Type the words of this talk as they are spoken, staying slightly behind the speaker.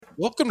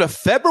Welcome to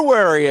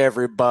February,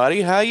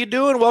 everybody. How you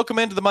doing? Welcome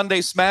into the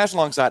Monday Smash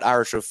alongside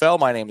Irish O'Fell.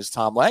 My name is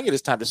Tom Lang. It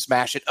is time to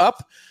smash it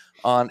up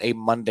on a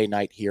Monday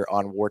night here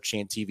on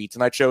Warchant TV.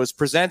 Tonight's show is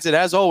presented,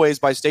 as always,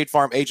 by State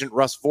Farm agent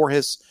Russ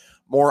Voorhis.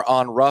 More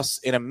on Russ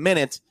in a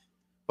minute.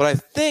 But I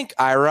think,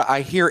 Ira,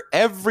 I hear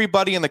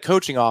everybody in the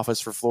coaching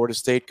office for Florida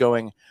State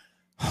going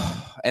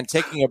and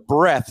taking a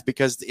breath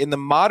because in the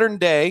modern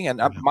day,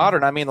 and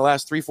modern, I mean the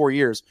last 3-4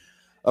 years,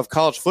 of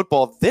college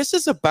football, this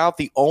is about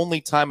the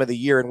only time of the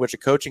year in which a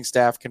coaching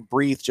staff can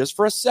breathe just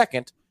for a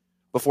second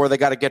before they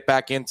got to get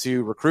back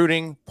into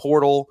recruiting,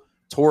 portal,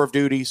 tour of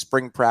duty,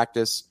 spring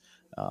practice.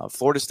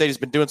 Florida State has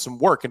been doing some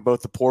work in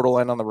both the portal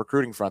and on the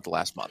recruiting front the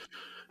last month.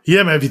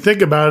 Yeah, man, if you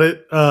think about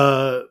it,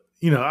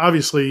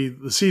 obviously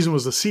the season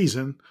was the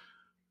season,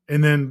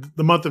 and then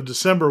the month of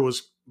December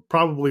was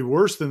probably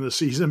worse than the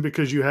season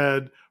because you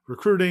had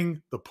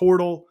recruiting, the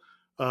portal,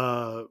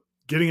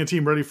 getting a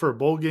team ready for a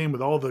bowl game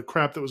with all the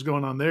crap that was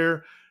going on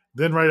there.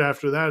 Then right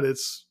after that,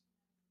 it's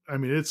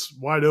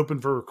wide open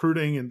for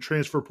recruiting and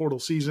transfer portal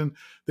season.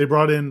 They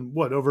brought in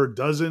over a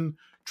dozen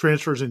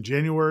transfers in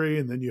January.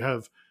 And then you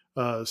have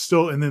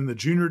and then the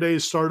junior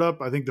days start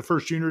up. I think the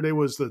first junior day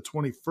was the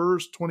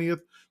 21st,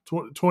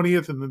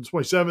 20th, and then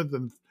 27th.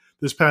 And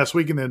this past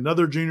week, and then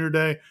another junior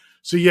day.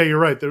 So yeah, you're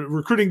right. The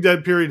recruiting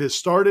dead period has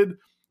started.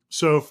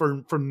 So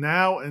from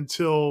now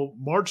until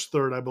March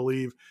 3rd, I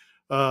believe,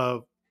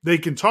 they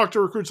can talk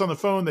to recruits on the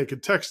phone. They can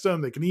text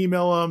them. They can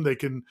email them. They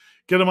can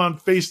get them on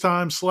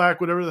FaceTime,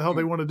 Slack, whatever the hell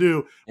they want to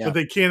do. Yeah. But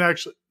they can't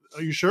actually –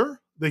 are you sure?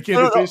 They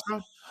can't do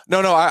FaceTime? No.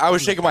 I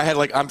was shaking my head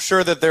like I'm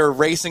sure that they're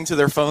racing to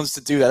their phones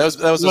to do that.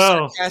 That was a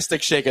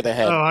sarcastic shake of the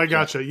head. Oh, I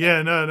gotcha.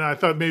 Yeah, no. I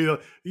thought maybe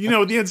 – the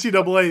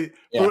NCAA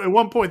at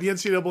one point, the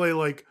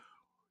NCAA,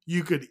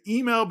 you could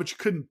email but you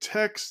couldn't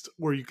text,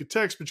 or you could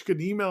text but you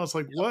couldn't email. It's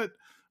like, what?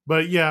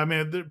 But, yeah,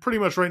 man, pretty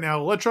much right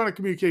now, electronic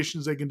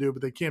communications they can do,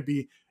 but they can't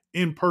be –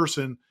 in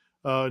person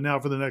now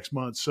for the next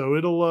month. So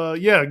it'll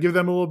give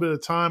them a little bit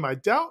of time. I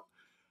doubt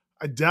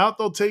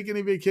they'll take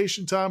any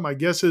vacation time. My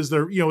guess is they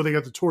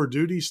got the tour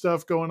duty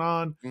stuff going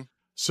on. Mm-hmm.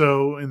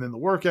 So, and then the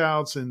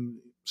workouts, and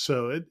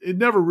so it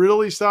never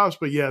really stops,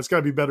 but yeah, it's got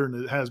to be better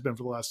than it has been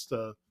for the last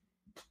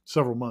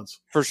several months.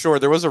 For sure.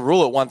 There was a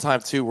rule at one time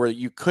too where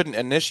you couldn't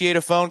initiate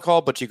a phone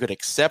call, but you could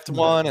accept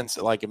one. And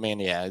so,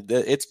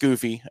 it's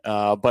goofy.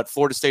 But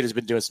Florida State has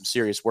been doing some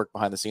serious work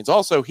behind the scenes.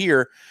 Also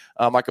here,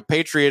 my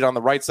compatriot on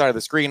the right side of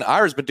the screen,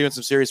 Ira's been doing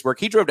some serious work.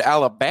 He drove to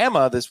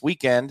Alabama this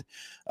weekend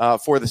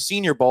for the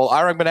Senior Bowl.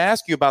 Ira, I'm going to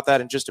ask you about that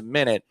in just a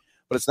minute.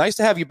 But it's nice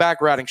to have you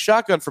back riding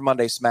shotgun for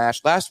Monday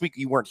Smash. Last week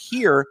you weren't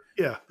here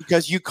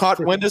because you caught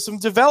wind of some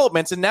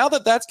developments. And now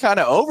that that's kind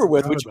of over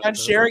with, would you mind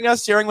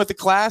sharing with the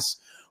class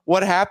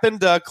what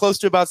happened close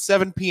to about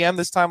 7 p.m.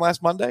 this time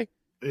last Monday?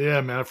 Yeah,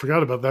 man, I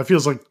forgot about that.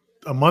 Feels like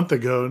a month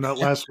ago, not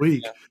last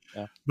week.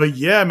 Yeah. But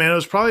yeah, man, it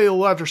was probably a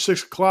little after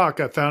 6 o'clock.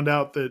 I found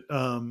out that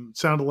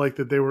sounded like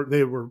that they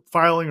were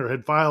filing or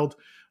had filed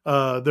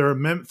their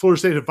amendment. Florida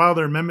State had filed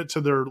their amendment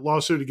to their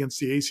lawsuit against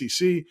the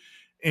ACC,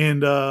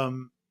 and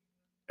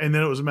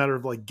then it was a matter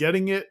of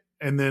getting it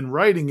and then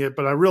writing it.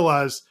 But I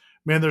realized,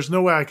 man, there's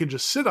no way I could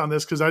just sit on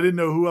this because I didn't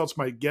know who else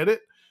might get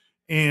it,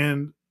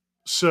 and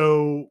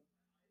so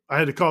I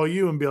had to call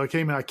you and be like,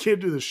 hey, man, I can't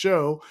do the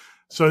show.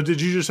 So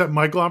did you just have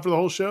Michael on for the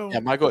whole show? Yeah,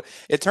 Michael.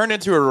 It turned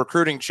into a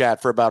recruiting chat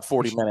for about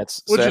 40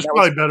 minutes. Which is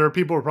probably better.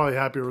 People were probably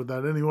happier with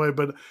that anyway.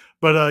 But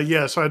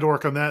so I had to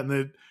work on that.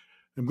 And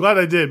I'm glad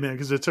I did, man,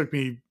 because it took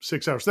me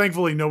 6 hours.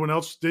 Thankfully, no one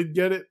else did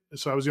get it.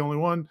 So I was the only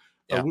one.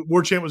 Yeah.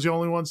 Warchant was the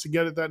only ones to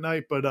get it that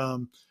night. But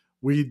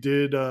we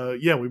did,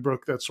 we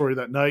broke that story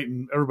that night,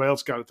 and everybody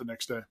else got it the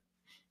next day.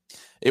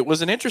 It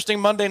was an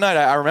interesting Monday night.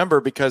 I remember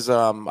because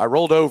I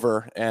rolled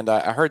over and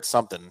I heard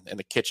something in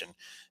the kitchen,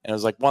 and it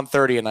was like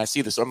 1:30, and I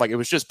see this. I'm like, it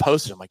was just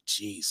posted. I'm like,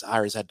 geez,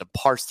 Iris had to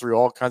parse through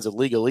all kinds of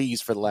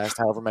legalese for the last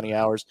however many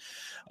hours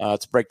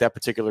to break that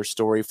particular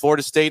story.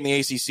 Florida State and the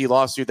ACC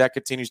lawsuit, that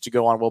continues to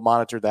go on. We'll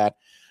monitor that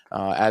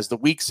as the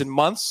weeks and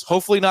months,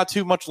 hopefully not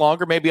too much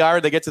longer. Maybe,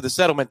 Ira, they get to the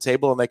settlement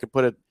table and they can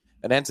put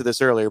an end to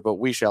this earlier, but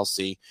we shall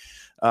see.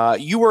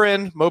 You were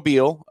in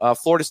Mobile.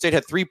 Florida State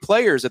had 3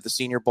 players at the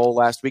Senior Bowl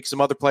last week.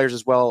 Some other players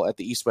as well at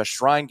the East-West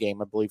Shrine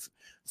game, I believe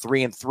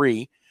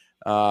 3-3,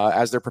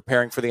 as they're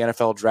preparing for the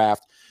NFL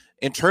draft.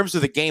 In terms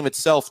of the game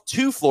itself,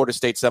 2 Florida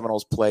State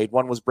Seminoles played.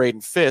 One was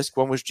Braden Fisk.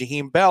 One was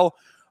Jaheim Bell.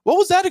 What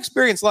was that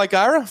experience like,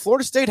 Ira?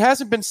 Florida State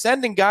hasn't been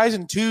sending guys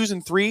in 2s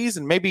and 3s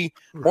and maybe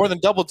more than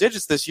double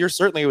digits this year.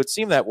 Certainly it would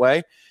seem that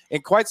way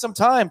in quite some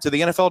time to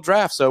the NFL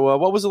draft. So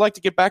what was it like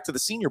to get back to the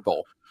Senior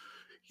Bowl?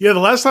 Yeah, the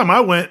last time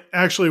I went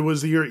actually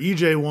was the year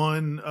EJ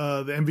won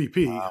the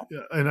MVP. Wow.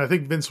 And I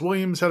think Vince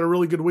Williams had a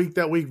really good week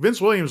that week.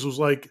 Vince Williams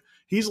was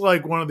he's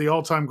like one of the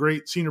all-time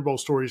great Senior Bowl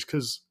stories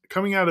because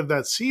coming out of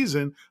that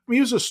season, he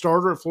was a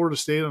starter at Florida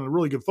State on a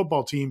really good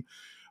football team,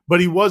 but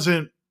he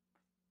wasn't,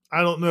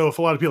 I don't know if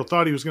a lot of people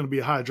thought he was going to be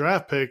a high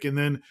draft pick. And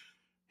then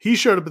he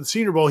showed up at the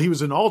Senior Bowl. He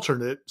was an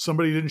alternate.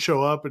 Somebody didn't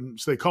show up, and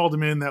so they called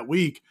him in that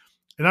week.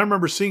 And I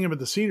remember seeing him at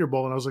the Senior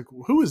Bowl, and I was like,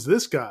 who is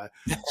this guy?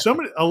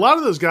 A lot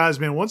of those guys,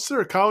 man, once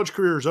their college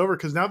career is over,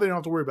 because now they don't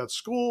have to worry about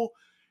school,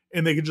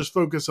 and they could just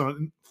focus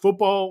on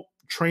football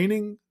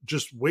training,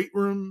 just weight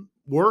room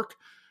work.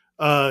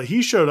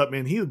 He showed up,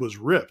 man. He was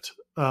ripped.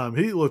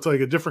 He looked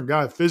like a different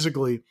guy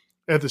physically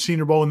at the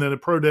Senior Bowl, and then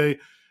at Pro Day,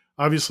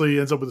 obviously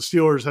ends up with the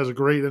Steelers, has a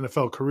great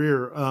NFL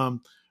career.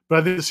 But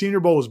I think the Senior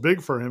Bowl was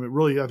big for him. It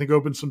really, I think,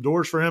 opened some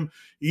doors for him.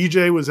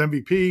 EJ was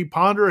MVP.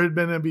 Ponder had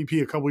been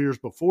MVP a couple years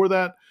before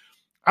that.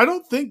 I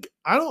didn't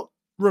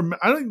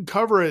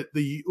cover it.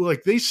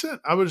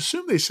 I would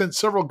assume they sent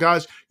several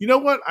guys. You know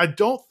what? I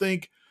don't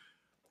think,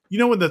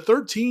 when the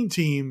 13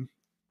 team,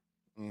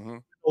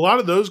 a lot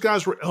of those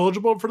guys were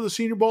eligible for the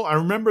Senior Bowl. I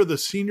remember the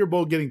Senior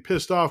Bowl getting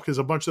pissed off because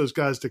a bunch of those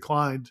guys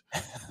declined.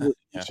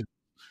 Yeah.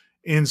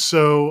 And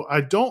so I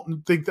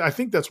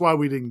think that's why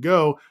we didn't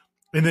go.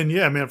 And then,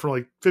 yeah, man, for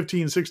like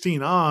 15,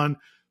 16 on,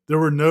 there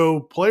were no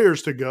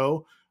players to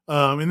go.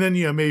 And then,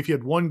 maybe if you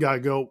had one guy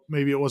go,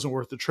 maybe it wasn't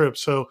worth the trip.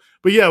 So,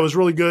 but yeah, it was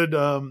really good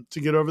to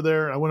get over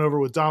there. I went over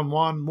with Don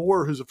Juan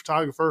Moore, who's a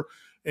photographer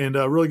and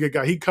a really good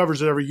guy. He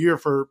covers it every year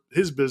for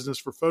his business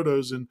for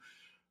photos and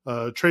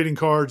trading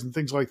cards and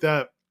things like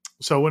that.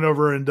 So I went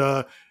over and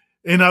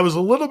I was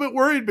a little bit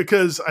worried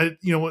because as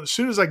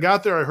soon as I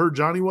got there, I heard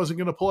Johnny wasn't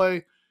going to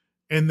play.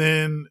 And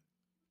then,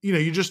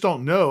 you just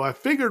don't know. I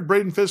figured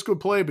Braden Fisk would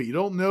play, but you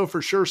don't know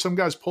for sure. Some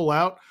guys pull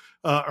out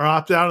or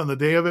opt out on the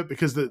day of it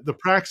because the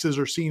practices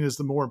are seen as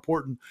the more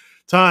important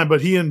time.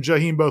 But he and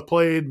Jaheim both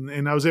played,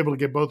 and I was able to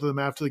get both of them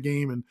after the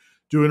game and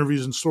do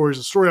interviews and stories.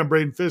 The story on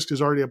Braden Fisk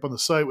is already up on the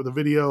site with a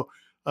video.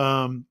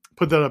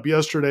 Put that up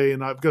yesterday,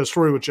 and I've got a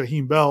story with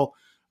Jaheim Bell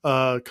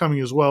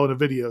coming as well in a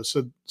video.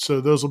 So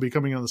those will be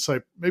coming on the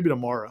site maybe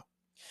tomorrow.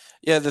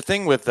 Yeah, the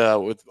thing with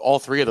all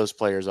three of those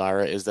players,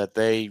 Ira, is that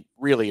they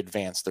really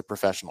advanced their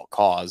professional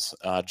cause.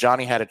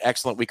 Johnny had an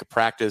excellent week of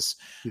practice.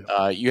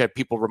 Yeah. You had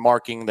people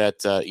remarking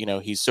that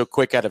he's so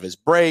quick out of his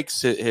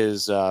breaks.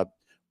 His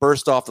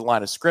burst off the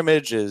line of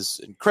scrimmage is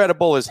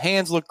incredible. His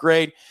hands look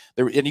great,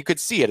 and you could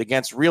see it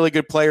against really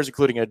good players,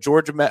 including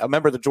a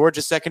member of the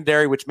Georgia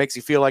secondary, which makes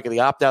you feel like in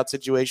the opt-out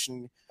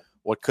situation,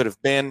 what could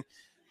have been.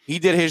 He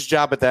did his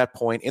job at that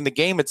point. In the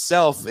game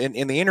itself,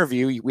 in the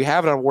interview, we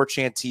have it on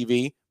Warchant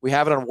TV. We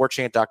have it on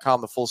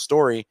warchant.com, the full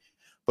story.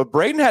 But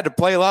Braden had to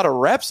play a lot of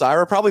reps,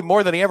 Ira, probably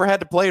more than he ever had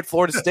to play at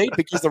Florida State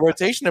because the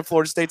rotation at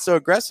Florida State's so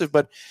aggressive.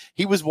 But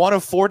he was one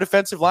of four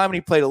defensive linemen.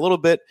 He played a little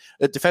bit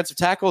defensive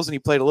tackles, and he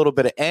played a little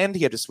bit of end.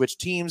 He had to switch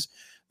teams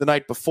the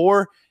night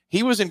before.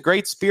 He was in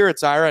great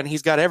spirits, Ira, and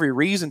he's got every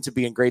reason to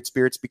be in great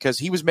spirits because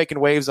he was making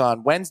waves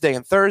on Wednesday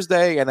and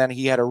Thursday, and then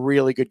he had a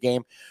really good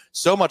game.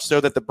 So much so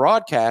that the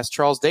broadcast,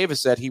 Charles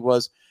Davis said he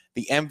was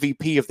the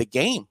MVP of the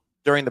game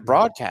during the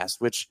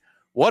broadcast, which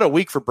what a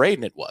week for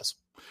Braden it was.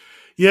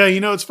 Yeah,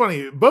 it's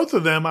funny. Both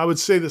of them, I would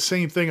say the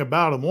same thing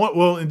about them.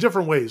 Well, in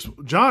different ways.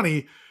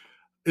 Johnny,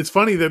 it's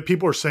funny that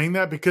people are saying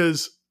that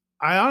because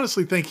I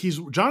honestly think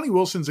Johnny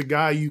Wilson's a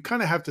guy you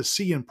kind of have to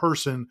see in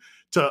person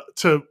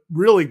to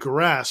really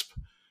grasp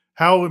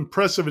how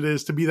impressive it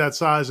is to be that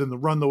size and to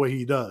run the way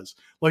he does.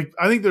 Like,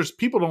 I think there's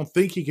people don't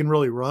think he can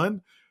really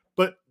run,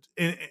 but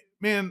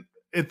man,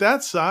 at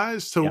that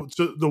size, to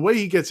the way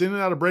he gets in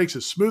and out of breaks,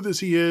 as smooth as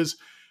he is,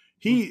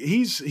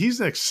 he's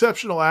an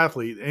exceptional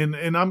athlete.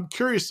 And I'm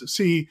curious to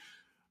see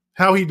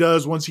how he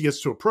does once he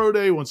gets to a pro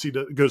day, once he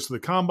goes to the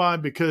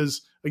combine,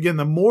 because again,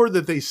 the more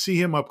that they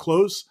see him up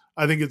close,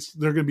 I think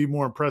they're going to be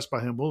more impressed by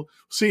him. We'll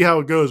see how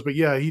it goes. But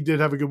yeah, he did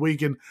have a good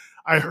week. And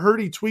I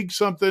heard he tweaked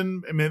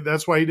something. I mean,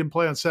 that's why he didn't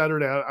play on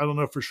Saturday. I don't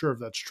know for sure if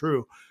that's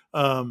true.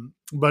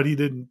 But he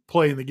didn't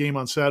play in the game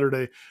on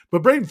Saturday.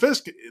 But Braden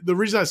Fisk, the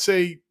reason I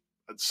say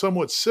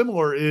somewhat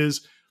similar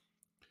is,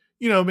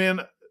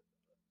 man,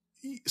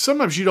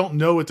 sometimes you don't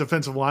know a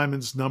defensive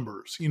lineman's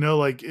numbers,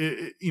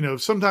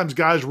 sometimes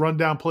guys run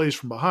down plays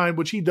from behind,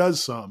 which he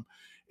does some.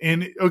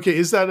 And okay,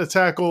 is that a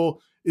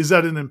tackle? Is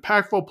that an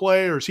impactful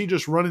play, or is he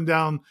just running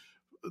down,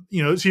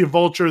 is he a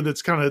vulture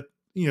that's kind of,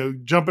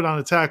 jumping on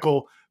a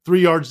tackle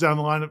 3 yards down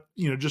the line,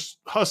 just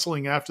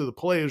hustling after the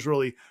play is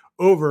really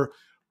over.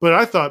 But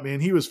I thought,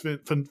 man, he was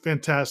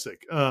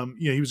fantastic.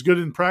 He was good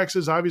in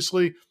practice,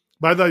 obviously,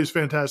 but I thought he was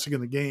fantastic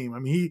in the game. I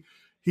mean,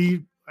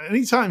 he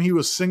anytime he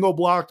was single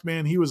blocked,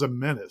 man, he was a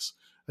menace.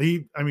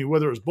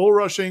 Whether it was bull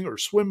rushing or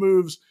swim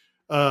moves,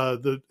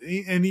 and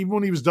even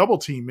when he was double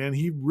teamed, man,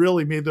 he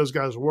really made those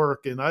guys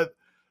work. And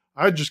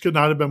I just could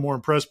not have been more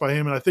impressed by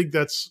him. And I think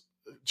that's,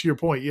 to your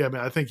point, yeah,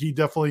 man, I think he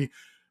definitely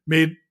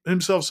made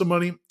himself some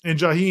money. And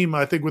Jaheim,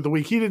 I think with the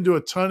week, he didn't do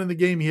a ton in the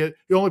game. He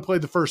only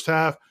played the first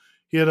half.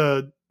 He had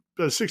a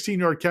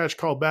 16-yard catch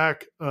called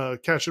back,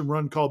 catch and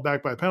run called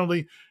back by a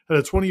penalty, had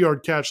a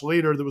 20-yard catch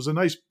later. That was a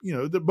nice,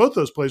 both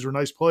those plays were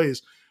nice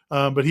plays.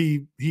 But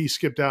he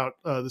skipped out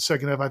the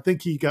second half. I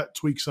think he got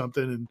tweaked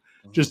something and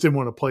just didn't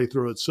want to play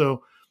through it.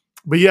 So,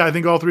 but yeah, I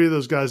think all three of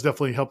those guys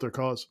definitely helped their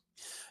cause.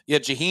 Yeah,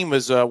 Jaheim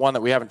was one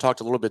that we haven't talked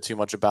a little bit too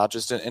much about,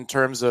 just in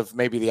terms of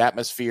maybe the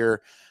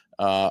atmosphere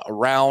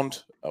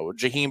around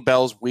Jaheim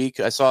Bell's week.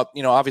 I saw,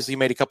 obviously he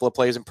made a couple of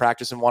plays in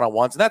practice and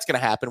one-on-ones, and that's going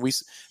to happen.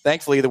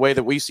 Thankfully, the way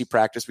that we see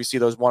practice, we see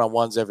those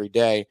one-on-ones every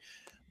day.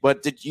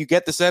 But did you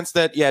get the sense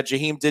that, yeah,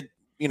 Jaheim did,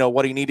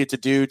 what he needed to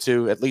do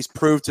to at least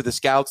prove to the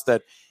scouts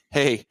that,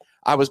 hey,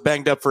 I was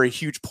banged up for a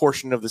huge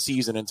portion of the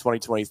season in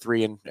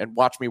 2023, and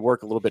watch me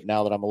work a little bit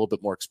now that I'm a little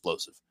bit more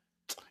explosive.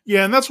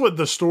 Yeah, and that's what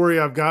the story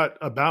I've got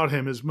about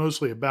him is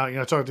mostly about.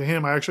 I talked to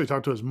him. I actually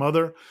talked to his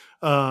mother.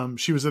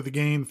 She was at the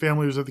game.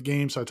 Family was at the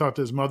game, so I talked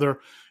to his mother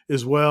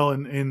as well.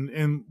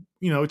 And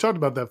we talked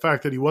about that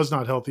fact that he was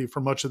not healthy for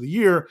much of the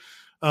year.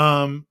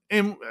 And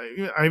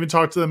I even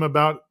talked to them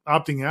about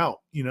opting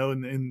out,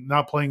 and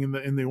not playing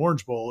in the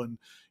Orange Bowl. And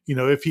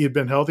if he had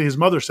been healthy, his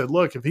mother said,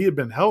 "Look, if he had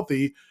been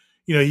healthy,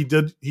 he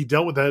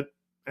dealt with that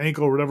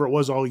ankle or whatever it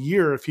was all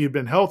year. If he had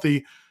been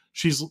healthy,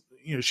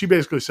 she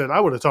basically said, I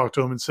would have talked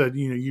to him and said,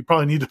 you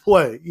probably need to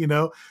play,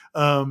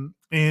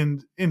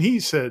 and he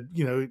said,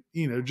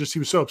 just he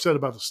was so upset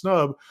about the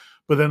snub,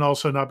 but then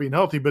also not being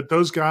healthy. But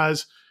those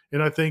guys,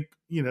 and I think,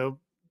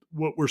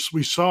 what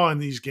we saw in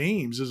these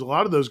games is a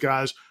lot of those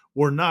guys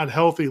were not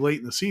healthy late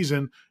in the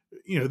season.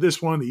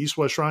 This one, the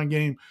East-West Shrine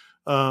game,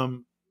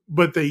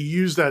 but they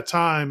used that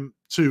time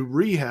to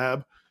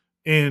rehab,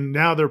 and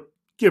now they're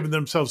giving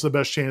themselves the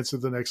best chance at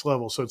the next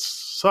level. So it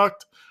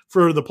sucked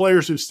for the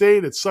players who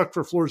stayed. It sucked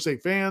for Florida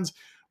State fans,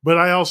 but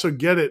I also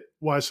get it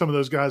why some of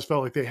those guys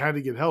felt like they had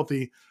to get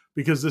healthy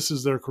because this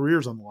is their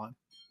careers on the line.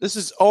 This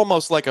is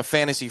almost like a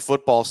fantasy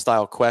football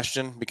style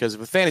question, because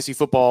with fantasy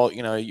football,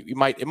 it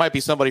might be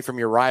somebody from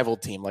your rival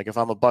team. Like if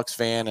I'm a Bucks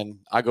fan and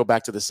I go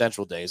back to the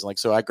Central days, like,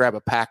 so I grab a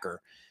Packer.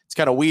 It's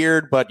kind of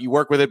weird, but you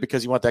work with it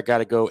because you want that guy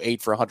to go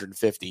 8 for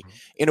 150.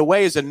 In a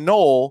way, as a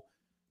Knoll,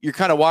 you're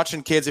kind of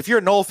watching kids. If you're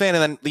a Knoll fan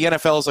and then the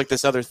NFL is like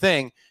this other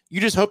thing, you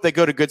just hope they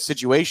go to good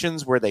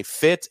situations where they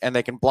fit and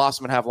they can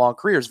blossom and have long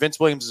careers. Vince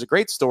Williams is a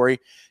great story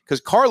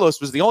because Carlos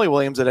was the only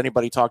Williams that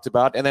anybody talked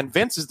about. And then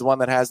Vince is the one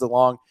that has the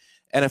long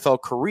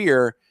NFL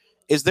career.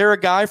 Is there a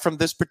guy from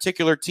this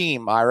particular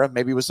team, Ira?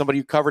 Maybe it was somebody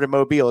you covered in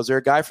Mobile. Is there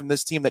a guy from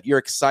this team that you're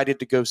excited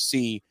to go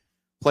see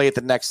play at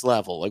the next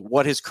level? Like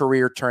what his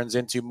career turns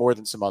into more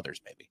than some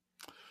others, maybe?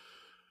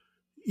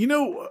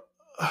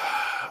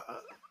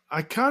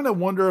 I kind of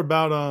wonder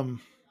about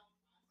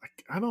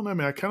I don't know,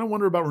 man. I kind of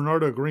wonder about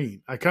Renardo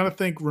Green. I kind of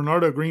think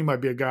Renardo Green might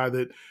be a guy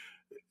that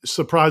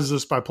surprises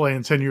us by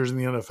playing 10 years in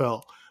the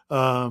NFL.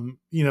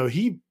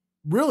 He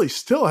really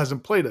still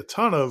hasn't played a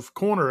ton of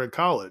corner at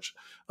college.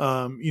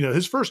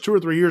 His first 2 or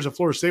 3 years at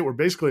Florida State were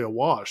basically a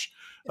wash.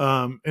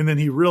 And then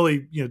he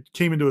really,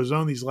 came into his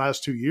own these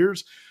last 2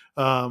 years.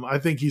 I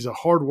think he's a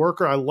hard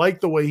worker. I like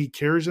the way he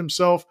carries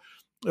himself.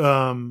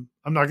 I'm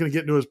not going to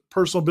get into his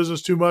personal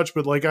business too much,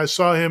 but like I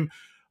saw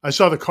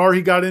the car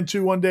he got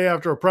into one day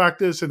after a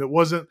practice, and it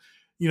wasn't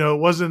the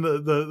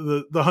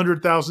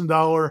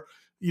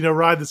 $100,000,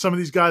 ride that some of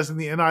these guys in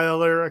the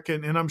NIL era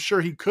can, and I'm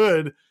sure he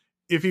could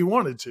if he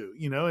wanted to,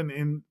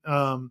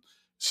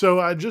 so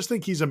I just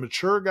think he's a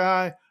mature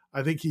guy.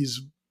 I think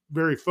he's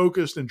very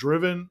focused and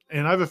driven,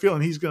 and I have a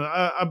feeling he's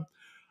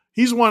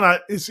he's one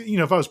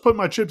if I was putting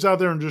my chips out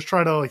there and just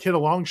trying to like hit a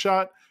long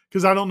shot,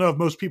 because I don't know if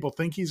most people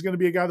think he's going to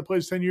be a guy that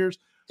plays 10 years.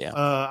 Yeah.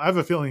 I have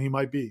a feeling he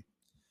might be.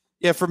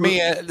 Yeah, for me,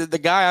 the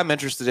guy I'm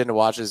interested in to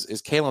watch is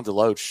Kalen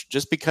DeLoach,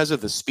 just because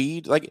of the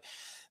speed. Like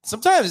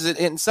sometimes,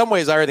 in some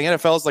ways, the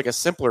NFL is like a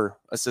simpler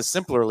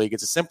league.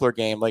 It's a simpler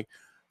game. Like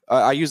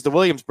I use the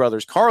Williams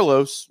brothers.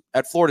 Carlos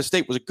at Florida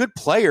State was a good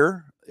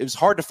player. It was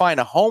hard to find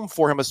a home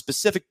for him, a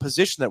specific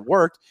position that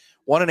worked.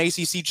 Won an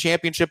ACC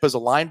championship as a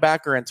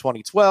linebacker in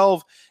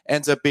 2012.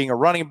 Ends up being a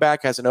running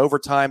back. Has an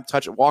overtime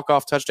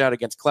walk-off touchdown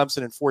against Clemson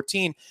in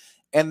 2014.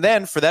 And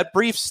then for that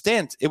brief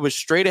stint, it was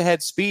straight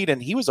ahead speed,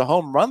 and he was a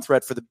home run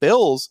threat for the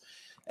Bills.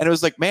 And it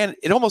was like, man,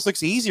 it almost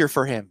looks easier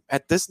for him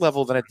at this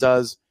level than it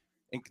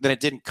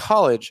did in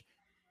college.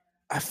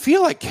 I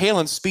feel like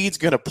Kalen's speed's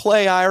going to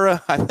play,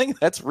 Ira. I think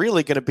that's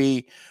really going to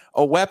be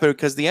a weapon,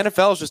 because the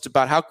NFL is just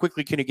about how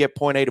quickly can you get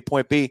point A to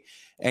point B,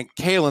 and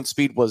Kalen's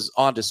speed was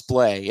on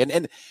display.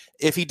 And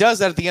if he does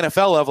that at the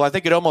NFL level, I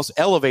think it almost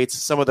elevates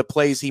some of the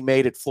plays he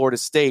made at Florida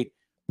State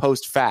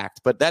post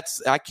fact. But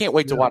I can't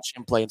wait to watch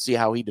him play and see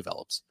how he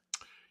develops.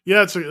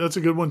 Yeah, that's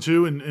a good one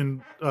too.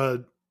 And I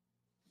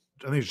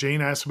think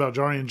Jane asked about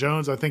Jarian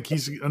Jones. I think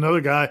he's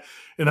another guy.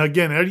 And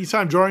again,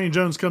 anytime Jarian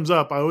Jones comes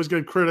up, I always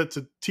give credit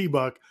to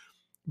T-Buck,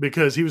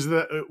 because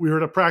we were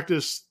at a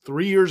practice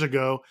 3 years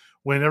ago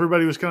when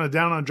everybody was kind of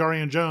down on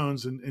Jarian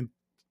Jones, and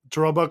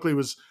Terrell Buckley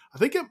was, I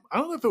don't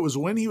know if it was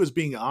when he was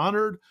being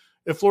honored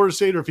at Florida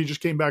State or if he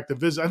just came back to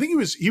visit. I think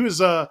I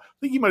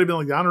think he might have been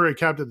like the honorary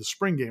captain of the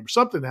spring game or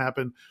something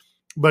happened,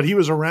 but he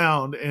was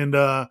around, and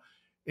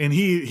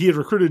he had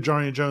recruited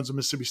Jarian Jones at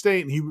Mississippi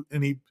State,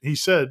 and he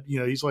said,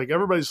 he's like,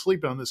 everybody's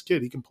sleeping on this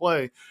kid. He can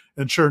play.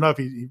 And sure enough,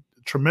 he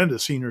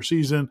tremendous senior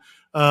season.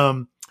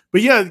 But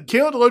yeah,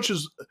 Kalen DeLoach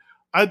is,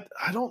 I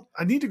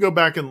need to go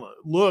back and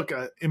look.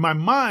 In my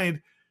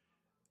mind,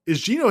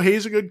 is Geno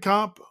Hayes a good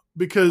comp?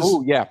 Because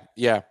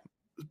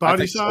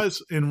body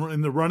size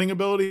and the running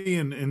ability,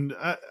 and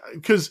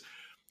because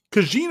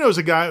Geno's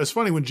a guy. It was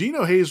funny when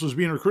Geno Hayes was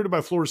being recruited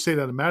by Florida State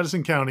out of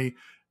Madison County.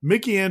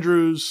 Mickey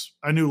Andrews,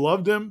 I knew,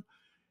 loved him,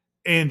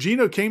 and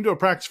Geno came to a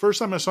practice. First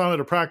time I saw him at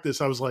a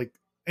practice, I was like,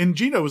 and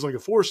Geno was like a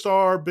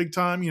 4-star, big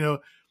time, And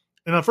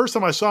the first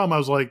time I saw him, I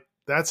was like,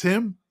 that's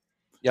him.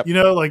 Yep.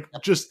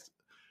 Just.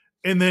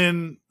 and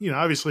then,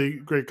 obviously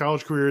great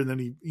college career. And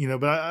then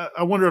but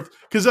I wonder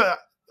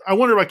I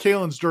wonder about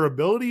Kalen's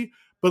durability,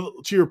 but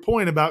to your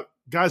point about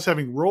guys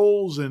having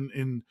roles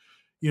and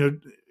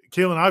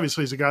Kalen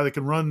obviously is a guy that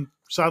can run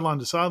sideline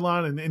to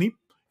sideline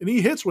and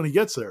he hits when he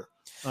gets there.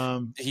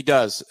 He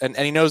does, and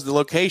he knows the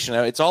location.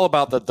 It's all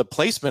about the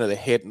placement of the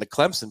hit and the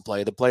Clemson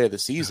play, the play of the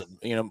season,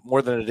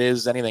 more than it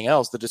is anything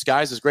else. The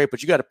disguise is great,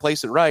 but you got to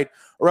place it right,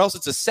 or else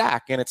it's a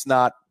sack, and it's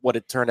not what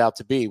it turned out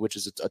to be, which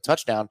is a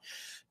touchdown.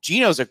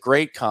 Gino's a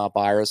great comp,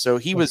 Ira. So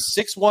he was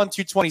 6'1",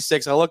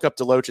 226. I'll look up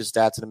Deloach's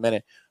stats in a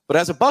minute. But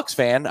as a Bucs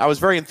fan, I was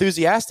very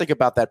enthusiastic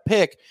about that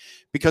pick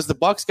because the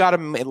Bucs got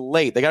him in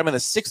late. They got him in the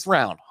 6th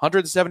round,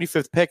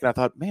 175th pick, and I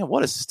thought, man,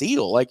 what a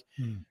steal.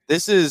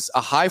 This is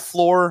a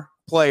high-floor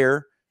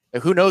player.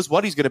 Who knows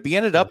what he's going to be.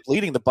 Ended up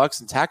leading the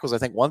Bucs in tackles, I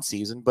think, one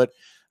season, but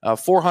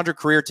 400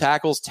 career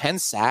tackles, 10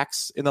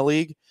 sacks in the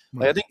league.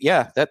 I think,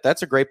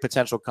 that's a great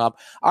potential comp.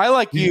 I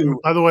like you.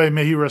 By the way,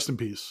 may he rest in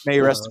peace. May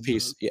he rest in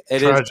peace. It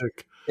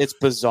tragic. It's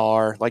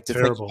bizarre, to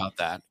think about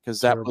that,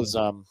 because that was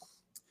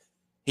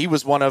he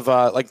was one of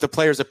the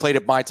players that played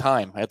at my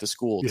time at the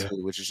school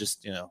too, which is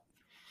just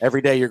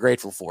every day you're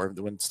grateful for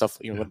when stuff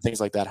when things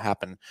like that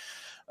happen.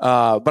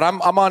 But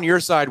I'm on your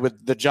side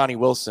with the Johnny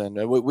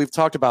Wilson. We've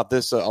talked about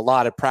this a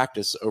lot at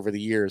practice over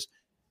the years,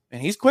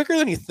 and he's quicker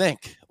than you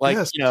think.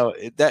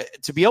 That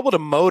to be able to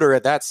motor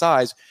at that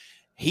size,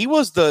 he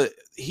was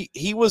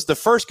the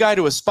first guy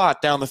to a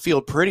spot down the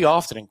field pretty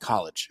often in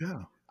college.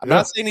 Yeah. I'm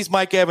not saying he's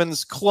Mike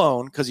Evans'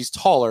 clone because he's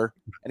taller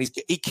and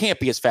he can't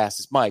be as fast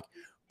as Mike,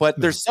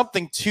 but there's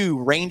something to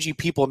rangy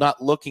people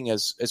not looking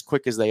as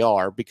quick as they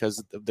are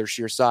because of their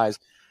sheer size.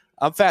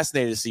 I'm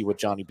fascinated to see what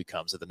Johnny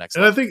becomes at the next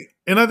level. I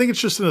think it's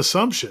just an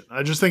assumption.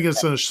 I just think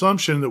it's an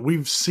assumption that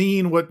we've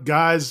seen what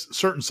guys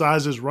certain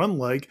sizes run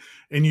like,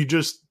 and you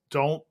just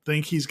don't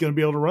think he's going to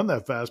be able to run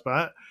that fast.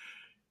 But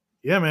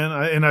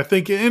I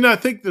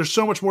think there's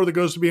so much more that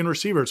goes to being a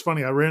receiver. It's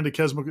funny. I ran into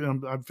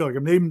Kes. I feel like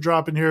I'm name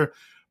dropping here,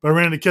 but I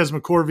ran into Kes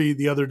McCorvey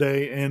the other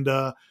day, and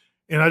I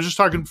was just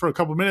talking for a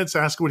couple of minutes,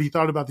 asking what he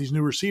thought about these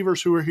new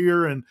receivers who are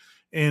here, and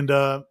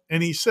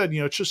he said,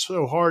 it's just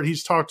so hard.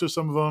 He's talked to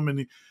some of them,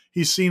 and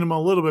he's seen them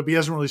a little bit, but he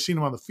hasn't really seen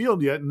them on the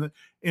field yet. And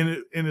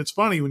it's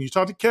funny when you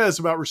talk to Kes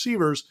about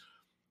receivers,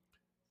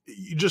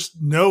 you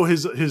just know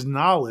his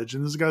knowledge.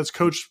 And this guy that's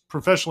coached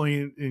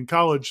professionally in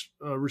college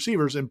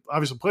receivers and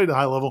obviously played at a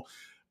high level.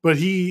 But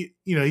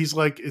he's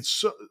like,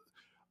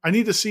 I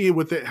need to see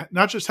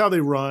not just how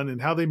they run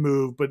and how they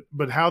move,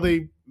 but how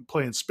they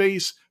play in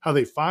space, how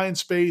they find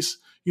space.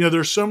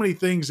 There's so many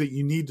things that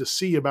you need to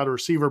see about a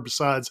receiver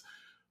besides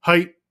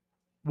height,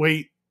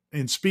 weight,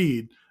 and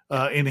speed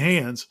in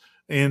hands.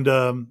 And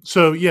from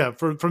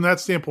that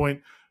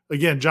standpoint,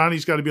 again,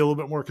 Johnny's got to be a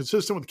little bit more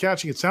consistent with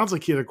catching. It sounds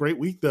like he had a great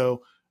week,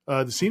 though,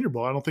 the Senior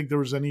Bowl. I don't think there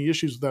was any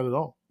issues with that at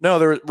all. No,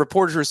 the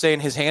reporters were saying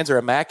his hands are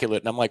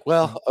immaculate. And I'm like,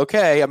 well,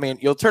 okay. I mean,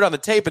 you'll turn on the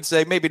tape and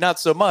say maybe not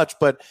so much,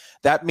 but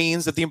that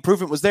means that the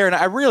improvement was there. And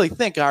I really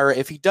think, Ira,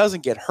 if he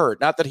doesn't get hurt,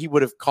 not that he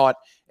would have caught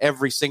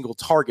every single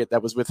target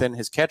that was within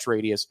his catch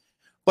radius,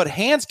 but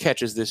hands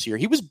catches this year,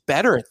 he was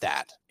better at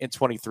that in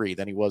 23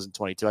 than he was in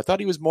 22. I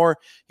thought he was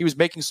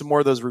making some more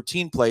of those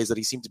routine plays that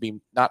he seemed to be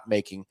not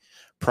making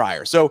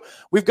prior. So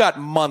we've got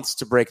months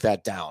to break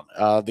that down.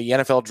 The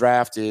NFL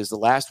draft is the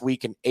last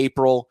week in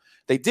April.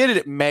 They did it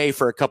at May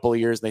for a couple of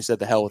years, and they said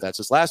the hell with that.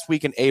 So it's last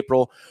week in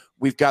April.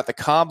 We've got the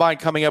Combine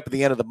coming up at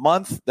the end of the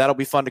month. That'll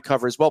be fun to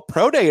cover as well.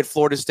 Pro Day at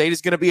Florida State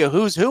is going to be a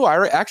who's who.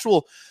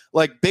 Actual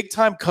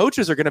big-time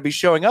coaches are going to be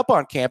showing up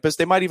on campus.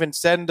 They might even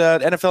send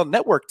NFL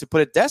Network to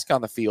put a desk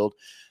on the field.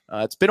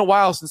 It's been a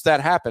while since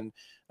that happened.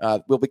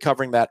 We'll be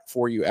covering that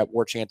for you at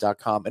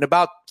warchant.com. In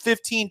about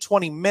 15,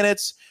 20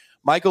 minutes,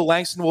 Michael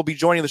Langston will be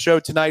joining the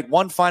show tonight.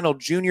 One final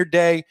junior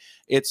day.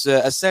 It's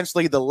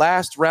essentially the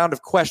last round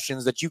of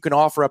questions that you can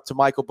offer up to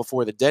Michael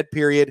before the dead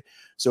period.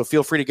 So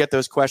feel free to get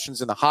those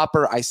questions in the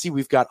hopper. I see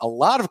we've got a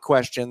lot of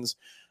questions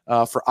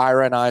for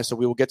Ira and I, so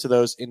we will get to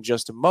those in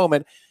just a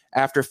moment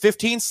after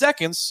 15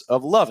 seconds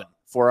of loving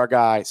for our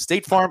guy,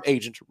 State Farm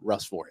agent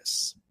Russ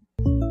Forrest.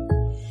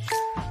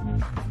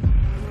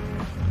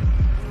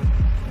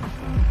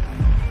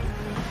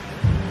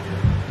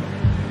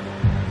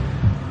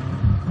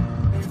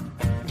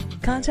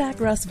 Contact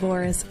Russ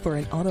Voris for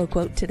an auto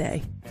quote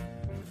today.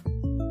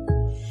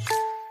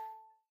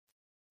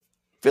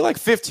 I feel like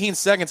 15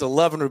 seconds of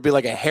loving would be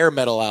like a hair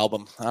metal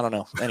album. I don't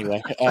know.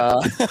 Anyway,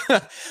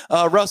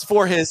 Russ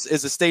Forrest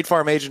is a State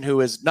Farm agent who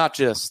is not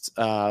just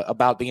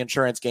about the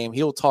insurance game.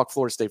 He'll talk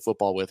Florida State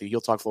football with you. He'll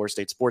talk Florida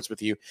State sports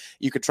with you.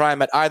 You could try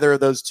him at either of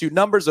those two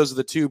numbers. Those are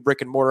the two brick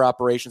and mortar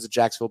operations at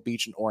Jacksonville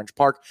Beach and Orange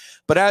Park.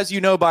 But as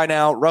you know by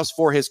now, Russ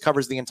Forrest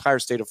covers the entire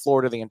state of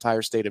Florida, the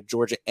entire state of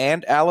Georgia,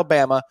 and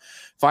Alabama.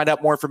 Find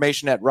out more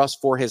information at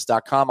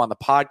russforhis.com on the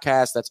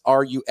podcast. That's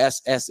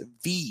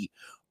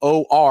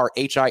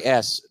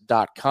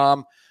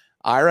RUSSVORHIS.com.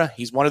 Ira,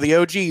 he's one of the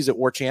OGs at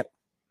Warchant.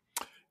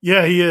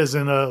 Yeah, he is.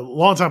 And a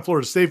longtime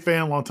Florida State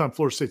fan, longtime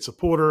Florida State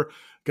supporter,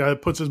 guy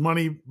that puts his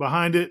money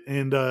behind it.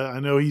 And I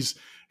know he's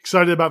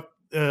excited about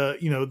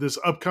this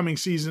upcoming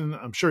season.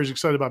 I'm sure he's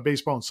excited about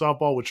baseball and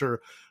softball, which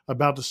are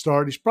about to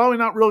start. He's probably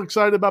not real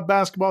excited about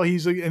basketball.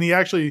 And he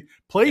actually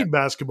played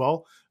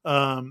basketball,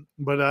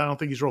 but I don't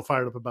think he's real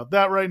fired up about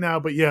that right now.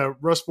 But yeah,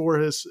 Russ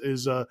Voorhis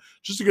is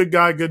just a good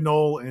guy, good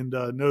Knoll, and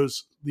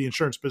knows the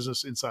insurance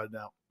business inside and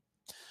out.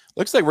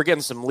 Looks like we're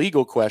getting some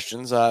legal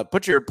questions.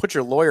 Put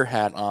your lawyer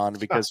hat on,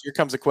 because here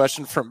comes a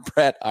question from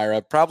Brett,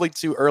 Ira. Probably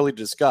too early to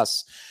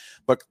discuss,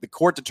 but the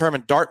court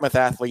determined Dartmouth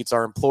athletes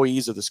are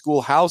employees of the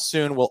school. How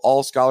soon will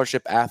all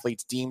scholarship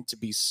athletes deemed to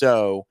be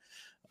so?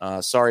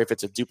 Sorry if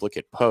it's a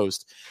duplicate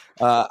post.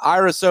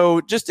 Ira,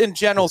 so just in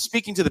general,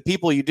 speaking to the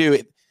people you do,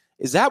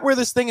 is that where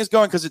this thing is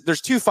going? Because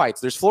there's two fights.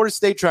 There's Florida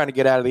State trying to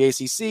get out of the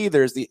ACC.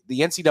 There's the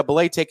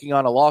NCAA taking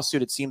on a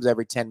lawsuit, it seems,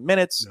 every 10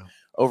 minutes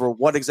over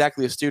what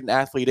exactly a student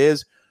athlete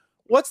is.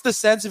 What's the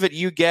sense of it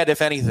you get,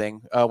 if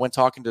anything, when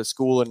talking to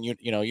school and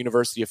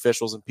university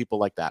officials and people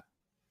like that?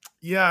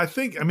 Yeah,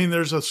 I mean,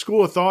 there's a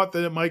school of thought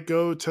that it might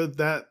go to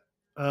that,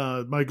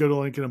 might go to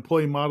like an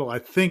employee model. I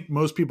think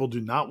most people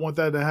do not want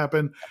that to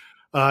happen.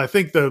 I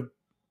think the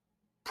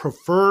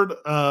preferred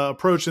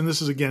approach, and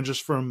this is again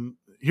just from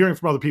hearing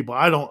from other people,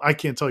 I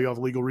can't tell you all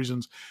the legal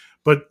reasons,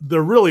 but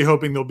they're really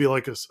hoping there'll be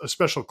like a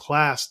special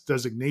class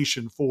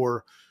designation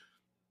for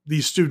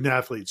these student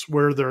athletes,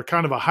 where they're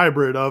kind of a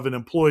hybrid of an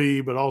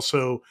employee, but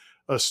also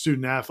a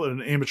student athlete,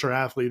 an amateur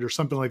athlete or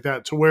something like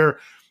that, to where,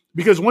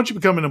 because once you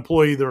become an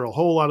employee, there are a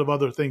whole lot of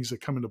other things that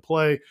come into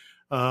play.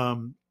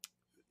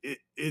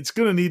 It's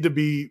going to need to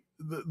be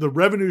the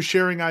revenue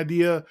sharing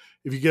idea.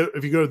 If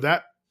you go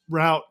that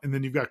route, and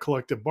then you've got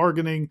collective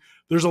bargaining,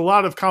 there's a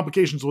lot of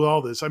complications with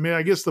all this. I mean,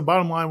 I guess the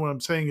bottom line, what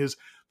I'm saying is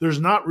there's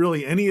not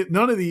really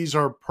none of these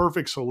are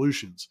perfect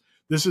solutions.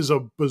 This is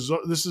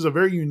a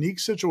very unique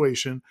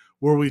situation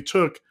where we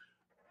took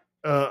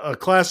a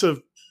class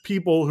of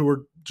people who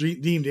were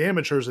deemed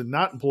amateurs and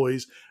not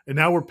employees, and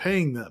now we're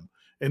paying them.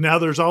 And now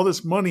there's all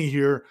this money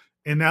here,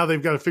 and now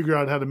they've got to figure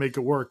out how to make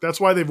it work. That's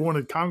why they've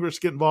wanted Congress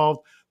to get involved.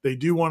 They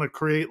do want to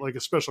create like a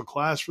special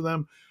class for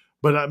them.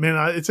 But I mean,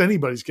 it's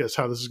anybody's guess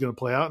how this is going to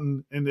play out.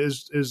 And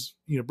as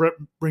Brett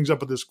brings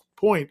up at this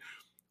point,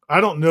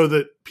 I don't know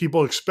that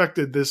people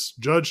expected this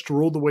judge to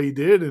rule the way he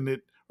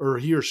did, or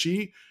he or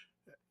she.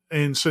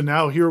 And so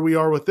now here we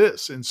are with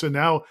this. And so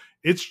now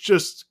it's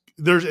just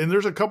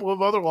there's a couple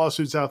of other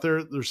lawsuits out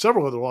there. There's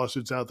several other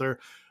lawsuits out there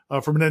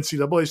from an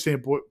NCAA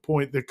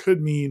standpoint that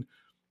could mean,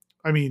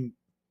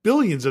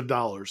 billions of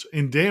dollars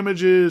in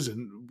damages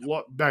and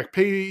back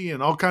pay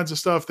and all kinds of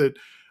stuff that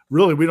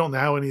really we don't know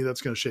how any of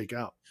that's going to shake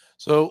out.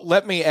 So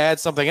let me add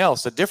something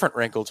else, a different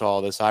wrinkle to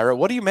all this, Ira.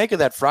 What do you make of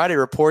that Friday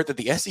report that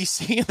the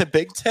SEC and the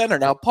Big Ten are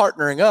now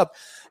partnering up?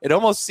 It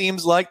almost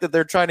seems like that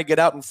they're trying to get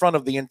out in front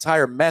of the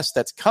entire mess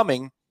that's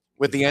coming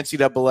with the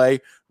NCAA,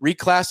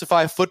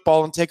 reclassify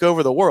football and take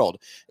over the world.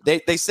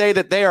 They say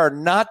that they are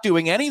not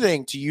doing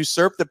anything to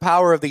usurp the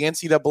power of the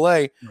NCAA.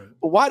 Right.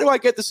 But why do I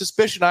get the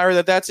suspicion, Ira,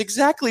 that that's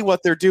exactly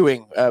what they're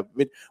doing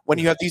when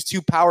you have these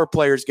two power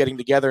players getting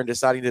together and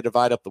deciding to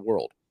divide up the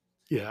world?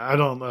 Yeah, I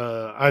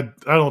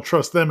don't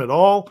trust them at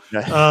all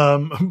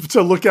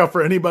to look out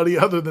for anybody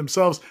other than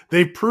themselves.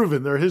 They've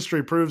proven, their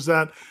history proves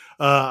that.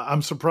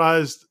 I'm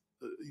surprised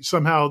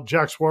somehow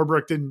Jack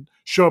Swarbrick didn't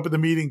show up at the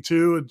meeting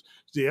too.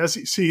 The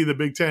SEC, the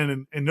Big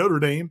Ten, and Notre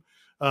Dame.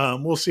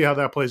 We'll see how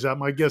that plays out.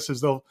 My guess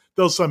is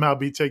they'll somehow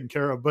be taken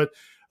care of. But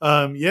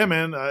yeah,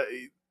 man,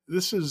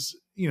 this is,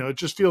 it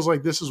just feels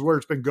like this is where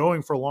it's been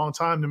going for a long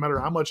time, no matter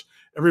how much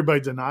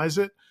everybody denies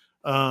it.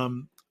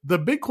 The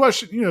big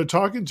question,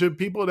 talking to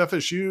people at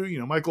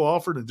FSU, Michael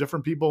Alford and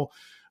different people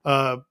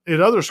at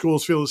other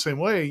schools feel the same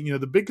way.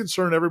 The big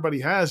concern everybody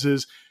has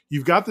is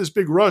you've got this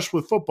big rush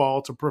with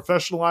football to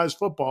professionalize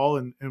football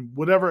and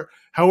whatever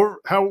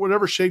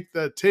shape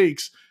that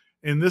takes.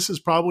 And this is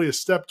probably a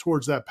step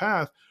towards that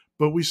path,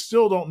 but we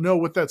still don't know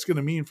what that's going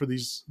to mean for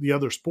the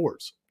other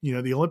sports,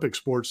 the Olympic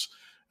sports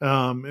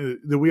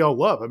that we all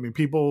love.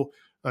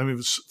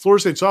 Florida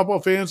State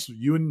softball fans,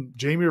 you and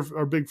Jamie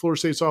are big Florida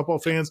State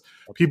softball fans.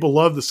 People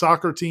love the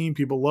soccer team.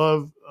 People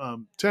love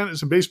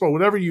tennis and baseball,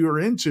 whatever you are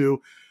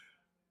into.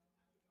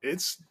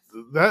 It's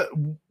that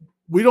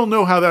we don't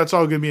know how that's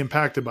all going to be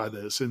impacted by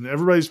this. And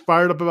everybody's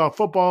fired up about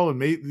football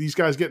and these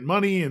guys getting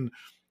money and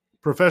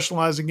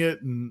professionalizing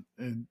it.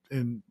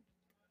 And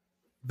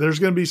there's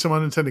going to be some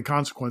unintended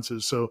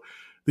consequences. So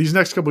these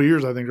next couple of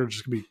years, I think, are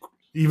just going to be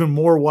even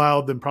more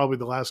wild than probably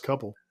the last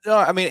couple.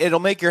 No, it'll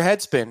make your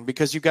head spin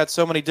because you've got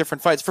so many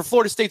different fights. For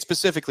Florida State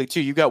specifically,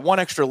 too, you've got one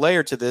extra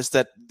layer to this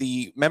that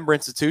the member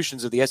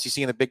institutions of the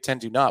SEC and the Big Ten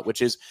do not,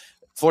 which is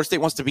Florida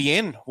State wants to be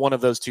in one of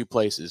those two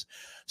places.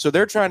 So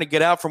they're trying to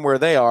get out from where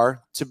they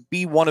are to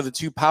be one of the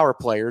two power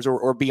players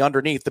or be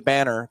underneath the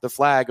banner, the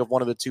flag of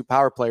one of the two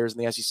power players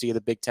in the SEC or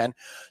the Big Ten,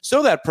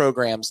 so that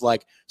programs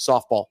like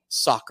softball,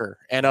 soccer,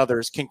 and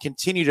others can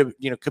continue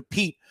to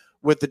compete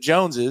with the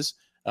Joneses.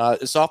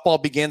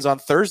 Softball begins on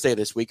Thursday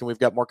this week, and we've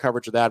got more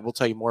coverage of that. We'll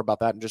tell you more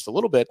about that in just a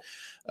little bit.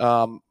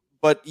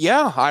 But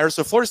yeah, Ira,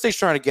 so Florida State's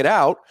trying to get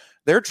out.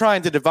 They're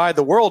trying to divide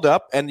the world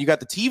up, and you got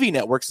the TV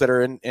networks that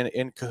are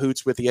in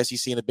cahoots with the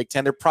SEC and the Big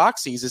Ten. They're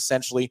proxies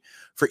essentially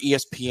for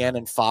ESPN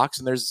and Fox,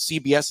 and there's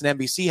CBS and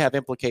NBC have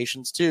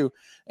implications too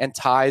and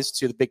ties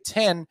to the Big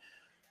Ten.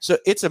 So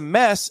it's a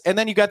mess. And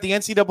then you got the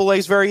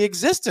NCAA's very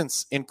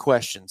existence in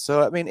question.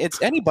 So, I mean,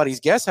 it's anybody's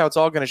guess how it's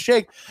all going to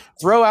shake.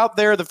 Throw out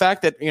there the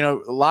fact that,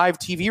 live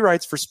TV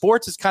rights for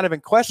sports is kind of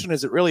in question.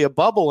 Is it really a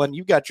bubble? And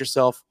you got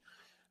yourself,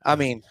 I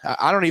mean,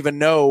 I don't even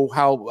know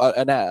how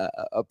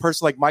a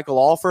person like Michael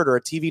Alford or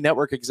a TV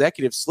network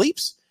executive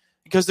sleeps,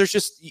 because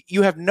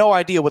you have no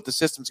idea what the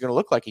system's going to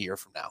look like a year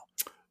from now.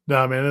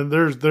 No, man. And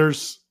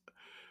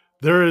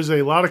there is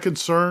a lot of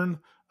concern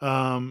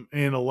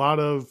and a lot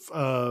of,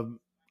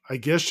 I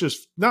guess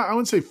I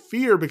wouldn't say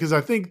fear, because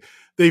I think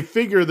they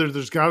figure that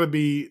there's got to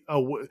be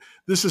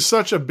this is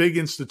such a big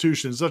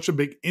institution, such a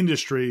big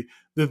industry,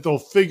 that they'll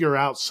figure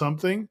out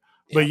something.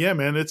 Yeah. But yeah,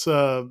 man, I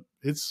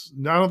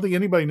don't think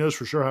anybody knows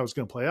for sure how it's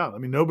going to play out. I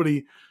mean,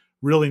 nobody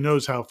really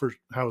knows how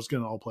it's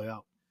going to all play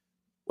out.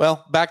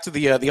 Well, back to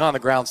the on the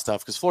ground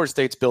stuff, because Florida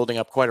State's building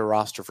up quite a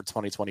roster for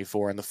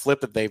 2024, and the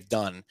flip that they've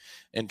done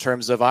in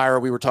terms of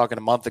Ira, we were talking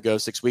a month ago,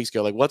 6 weeks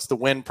ago, like what's the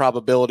win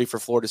probability for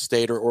Florida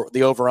State or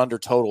the over under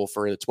total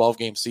for a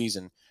 12-game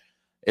season?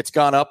 It's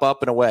gone up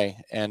and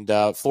away, and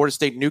Florida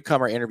State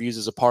newcomer interviews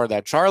is a part of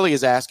that. Charlie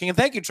is asking, and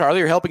thank you, Charlie,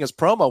 you're helping us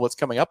promo what's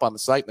coming up on the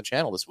site and the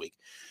channel this week.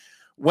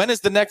 When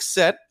is the next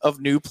set of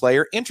new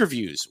player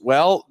interviews?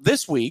 Well,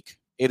 this week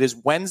it is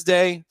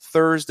Wednesday,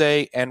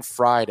 Thursday, and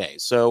Friday.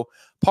 So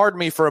pardon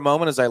me for a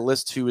moment as I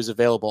list who is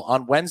available.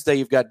 On Wednesday,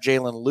 you've got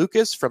Jalen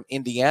Lucas from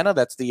Indiana.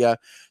 That's the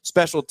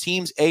special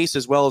teams ace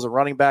as well as a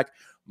running back.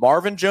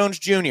 Marvin Jones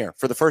Jr.,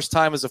 for the first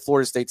time as a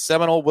Florida State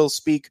Seminole, will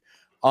speak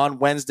on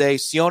Wednesday.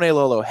 Sione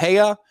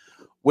Lolohea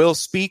will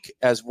speak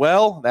as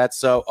well.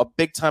 That's a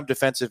big-time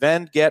defensive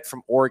end get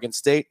from Oregon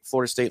State.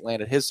 Florida State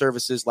landed his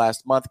services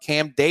last month.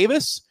 Cam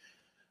Davis.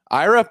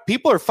 Ira,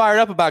 people are fired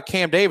up about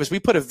Cam Davis. We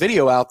put a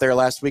video out there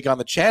last week on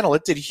the channel.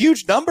 It did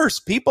huge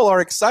numbers. People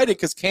are excited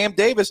because Cam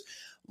Davis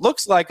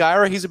looks like,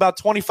 Ira, he's about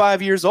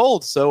 25 years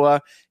old, so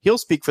he'll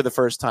speak for the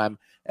first time.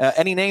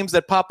 Any names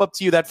that pop up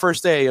to you that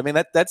first day? I mean,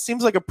 that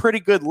seems like a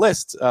pretty good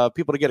list of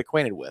people to get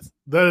acquainted with.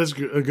 That is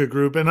a good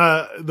group. And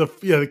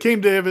the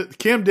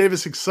Cam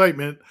Davis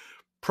excitement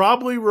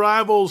probably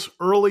rivals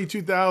early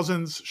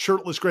 2000s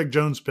shirtless Greg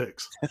Jones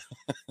picks.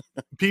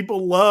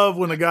 People love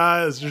when a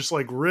guy is just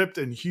like ripped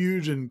and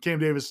huge, and Cam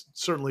Davis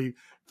certainly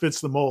fits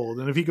the mold.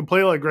 And if he can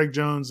play like Greg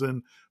Jones,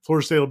 then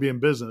Florida State will be in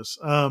business.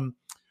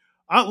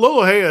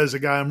 Lolohea is a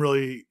guy I'm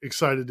really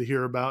excited to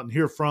hear about and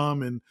hear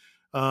from, and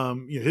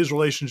his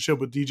relationship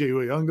with DJ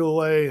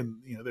Uiagalelei, and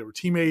they were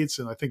teammates,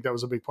 and I think that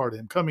was a big part of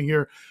him coming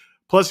here.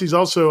 Plus, he's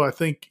also, I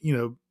think,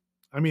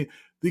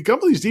 a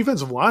couple of these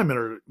defensive linemen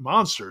are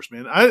monsters,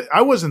 man.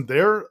 I wasn't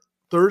there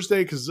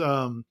Thursday because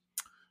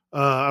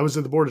I was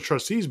at the Board of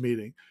Trustees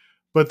meeting,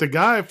 but the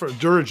guy for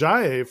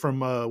Durajaye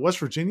from West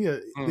Virginia,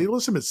 they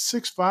list him at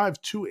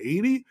 6'5",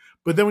 280.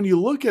 But then when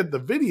you look at the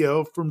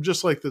video from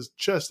just like the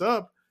chest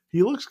up,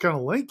 he looks kind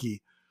of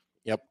lanky.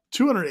 Yep.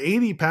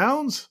 280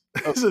 pounds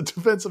as a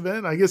defensive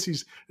end. I guess he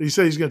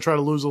said he's going to try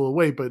to lose a little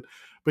weight, but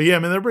yeah,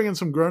 man, they're bringing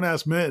some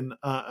grown-ass men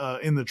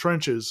in the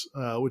trenches,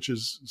 which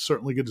is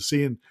certainly good to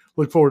see, and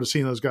look forward to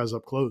seeing those guys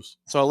up close.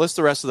 So I'll list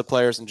the rest of the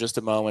players in just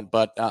a moment,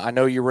 but I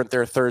know you weren't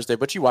there Thursday,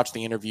 but you watched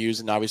the interviews,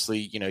 and obviously,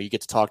 you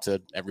get to talk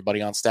to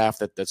everybody on staff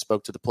that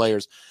spoke to the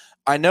players.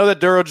 I know that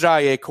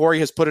Durajaye, Corey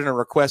has put in a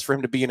request for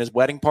him to be in his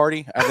wedding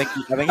party. I think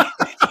he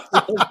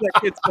loves that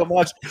kid so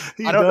much.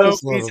 I don't know if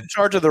he's in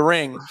charge of the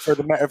ring for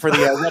the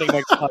wedding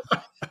next month,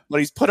 but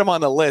he's put him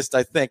on the list.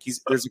 I think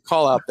there's a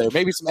call out there,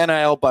 maybe some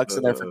NIL bucks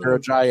in there for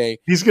Durajaye.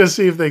 He's gonna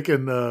see if they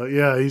can.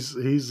 He's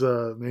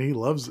man, he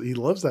loves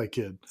that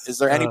kid. Is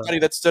there anybody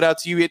that stood out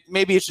to you?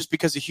 Maybe it's just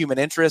because of human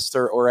interest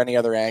or any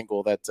other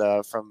angle that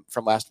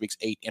from last week's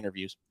 8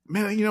 interviews.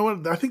 Man, you know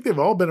what? I think they've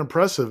all been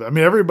impressive. I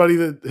mean, everybody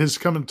that has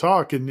come and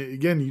talked, and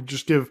again, you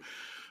just give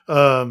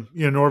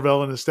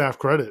Norvell and his staff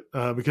credit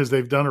because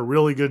they've done a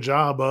really good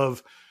job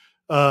of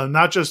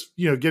not just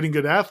getting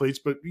good athletes,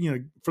 but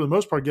for the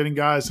most part getting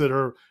guys that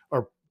are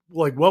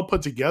like well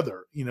put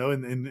together,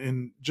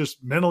 and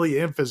just mentally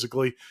and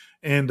physically.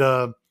 And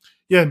and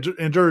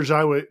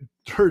Durajaye,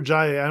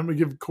 I'm gonna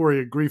give Corey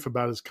a grief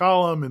about his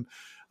column and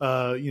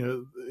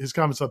his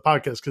comments on the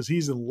podcast because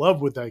he's in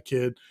love with that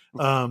kid.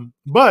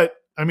 But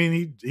I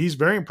mean, he's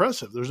very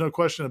impressive. There's no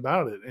question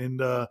about it.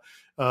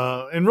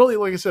 And really,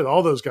 like I said,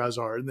 all those guys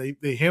are, and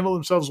they handle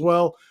themselves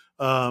well.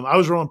 I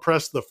was real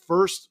impressed the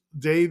first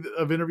day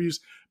of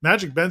interviews.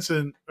 Malik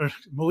Benson. I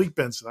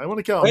want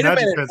to call him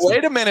Magic Benson.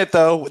 Wait a minute,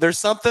 though. There's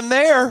something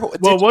there.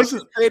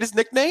 Wasn't create his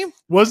nickname?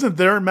 Wasn't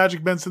there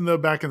Magic Benson though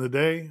back in the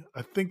day?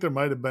 I think there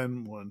might have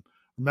been one,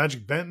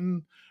 Magic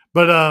Benton.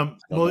 But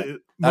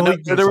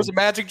there was a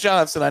Magic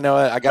Johnson. I know.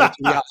 I got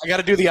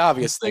to do the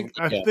obvious thing.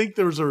 I think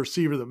there was a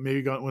receiver that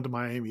maybe went to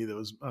Miami that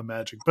was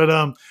Magic.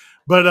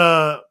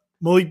 But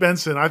Malik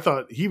Benson, I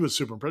thought he was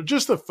super impressive.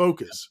 Just the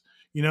focus,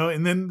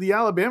 and then the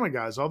Alabama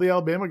guys, all the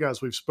Alabama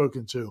guys we've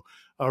spoken to,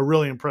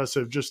 really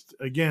impressive. Just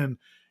again,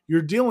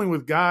 you're dealing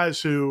with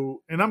guys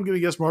who, and I'm going to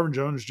guess Marvin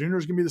Jones Jr.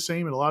 is going to be the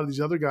same, and a lot of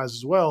these other guys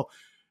as well.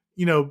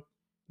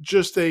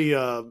 Just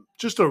a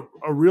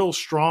real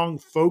strong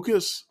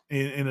focus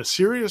and a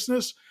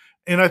seriousness.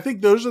 And I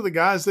think those are the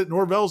guys that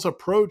Norvell's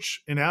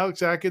approach and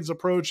Alex Atkins'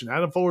 approach and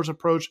Adam Fuller's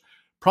approach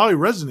probably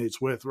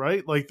resonates with,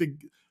 right? Like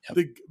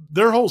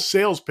their whole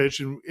sales pitch.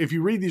 And if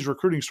you read these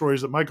recruiting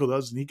stories that Michael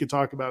does, and he can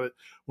talk about it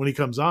when he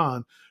comes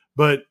on,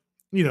 but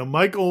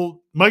Mike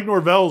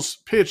Norvell's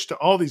pitch to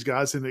all these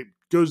guys, and it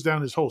goes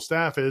down his whole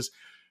staff, is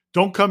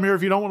don't come here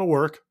if you don't want to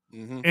work.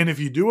 Mm-hmm. And if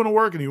you do want to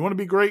work and you want to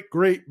be great,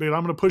 but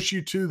I'm going to push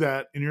you to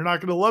that. And you're not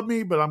going to love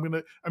me, but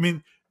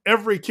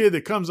every kid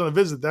that comes on a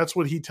visit, that's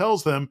what he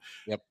tells them.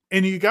 Yep.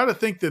 And you got to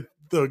think that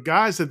the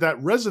guys that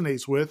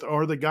resonates with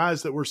are the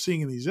guys that we're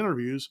seeing in these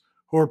interviews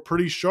who are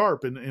pretty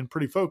sharp and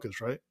pretty focused,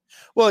 right?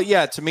 Well,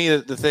 yeah, to me,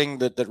 the thing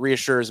that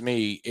reassures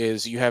me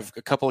is you have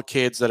a couple of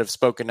kids that have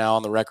spoken now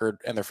on the record,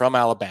 and they're from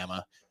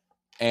Alabama,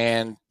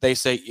 and they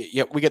say,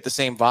 yeah, we get the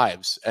same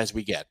vibes as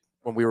we get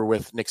when we were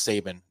with Nick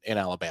Saban in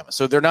Alabama.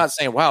 So they're not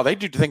saying, wow, they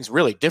do things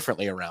really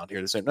differently around here.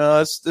 They're saying, no,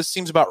 this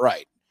seems about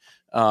right.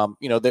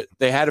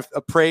 They had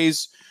a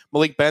praise.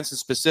 Malik Benson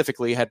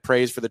specifically had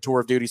praise for the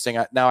tour of duty,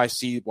 saying, now I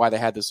see why they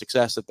had the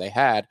success that they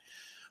had.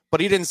 But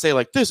he didn't say,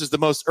 like, this is the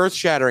most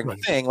earth-shattering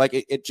thing. Like,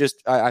 it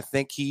just, I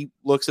think he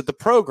looks at the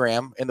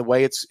program and the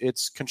way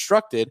it's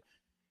constructed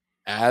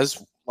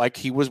as like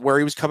he was where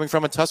he was coming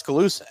from in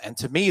Tuscaloosa. And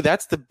to me,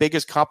 that's the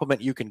biggest compliment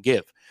you can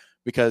give,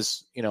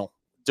 because,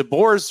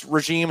 DeBoer's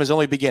regime is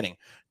only beginning.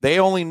 They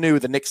only knew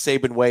the Nick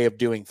Saban way of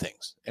doing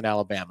things in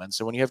Alabama. And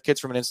so when you have kids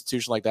from an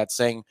institution like that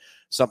saying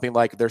something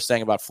like they're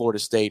saying about Florida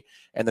State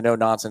and the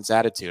no-nonsense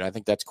attitude, I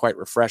think that's quite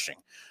refreshing.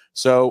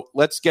 So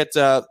let's get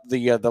the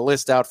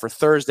list out for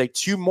Thursday.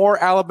 2 more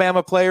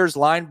Alabama players: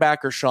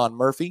 linebacker Sean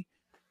Murphy,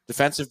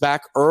 defensive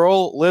back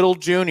Earl Little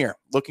Jr.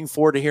 Looking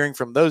forward to hearing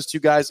from those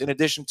 2 guys, in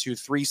addition to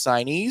 3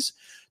 signees: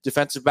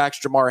 defensive backs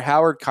Jamar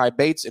Howard, Kai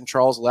Bates, and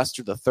Charles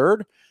Lester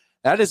III.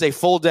 That is a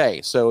full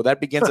day. So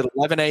that begins at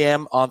 11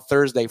 a.m. on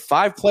Thursday.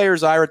 5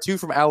 players, Ira, 2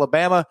 from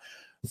Alabama,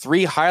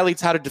 3 highly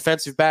touted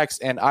defensive backs.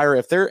 And Ira,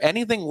 if they're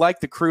anything like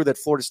the crew that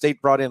Florida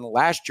State brought in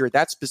last year,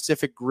 that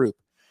specific group,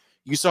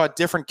 you saw a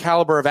different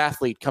caliber of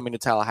athlete coming to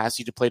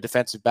Tallahassee to play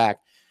defensive back.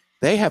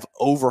 They have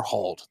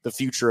overhauled the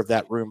future of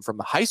that room from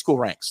the high school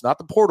ranks, not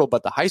the portal,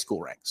 but the high school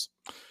ranks.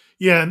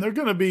 Yeah, and they're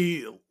going to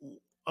be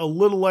a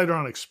little lighter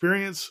on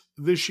experience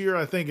this year,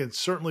 I think, and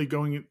certainly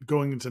going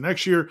into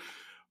next year.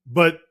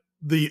 But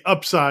the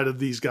upside of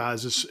these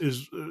guys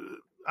is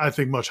I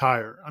think, much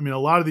higher. I mean, a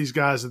lot of these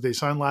guys that they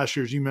signed last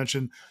year, as you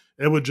mentioned,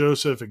 Edward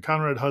Joseph and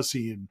Conrad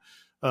Hussey and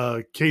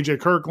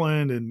KJ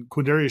Kirkland and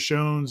Quindarius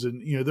Jones,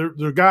 and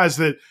they're guys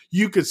that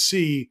you could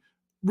see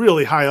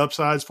really high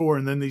upsides for.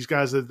 And then these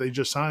guys that they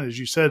just signed, as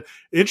you said,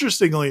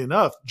 interestingly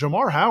enough,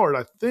 Jamar Howard,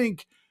 I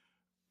think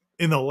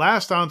in the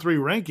last On Three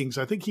rankings,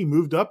 I think he might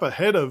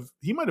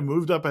have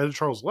moved up ahead of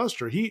Charles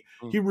Lester. He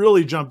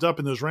really jumped up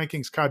in those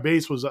rankings. Kai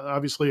Bates was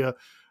obviously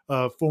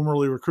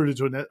formerly recruited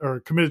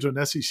committed to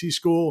an SEC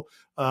school.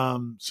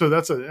 So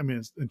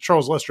and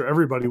Charles Lester,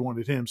 everybody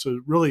wanted him. So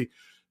really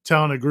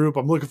talented group.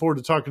 I'm looking forward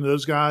to talking to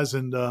those guys.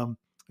 And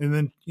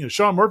then,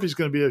 Sean Murphy's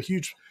going to be a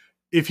huge,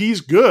 if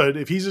he's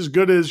as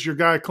good as your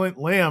guy, Clint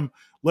Lamb,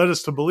 led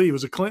us to believe.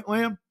 Was it Clint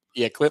Lamb?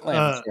 Yeah. Clint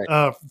Lamb.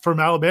 Right.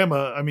 From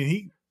Alabama.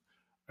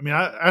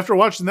 After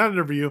watching that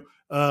interview,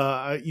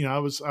 I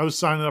was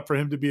signing up for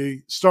him to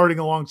be starting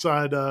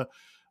alongside,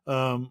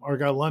 our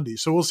guy Lundy.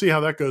 So we'll see how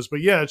that goes.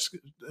 But yeah,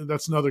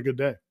 that's another good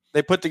day.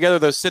 They put together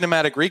those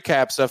cinematic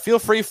recaps. Feel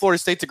free, Florida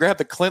State, to grab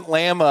the Clint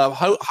Lamb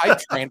hype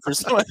train for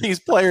some of these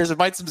players. It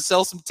might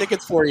sell some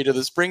tickets for you to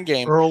the spring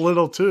game. Earl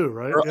Little too,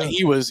 right?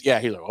 He's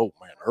like, oh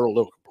man, Earl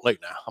Little can play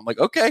now. I'm like,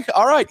 okay,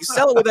 all right. You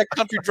sell it with that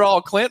country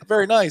drawl, Clint.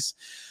 Very nice.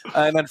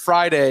 And then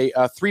Friday,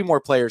 3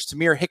 more players.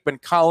 Tamir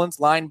Hickman-Collins,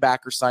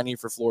 linebacker signing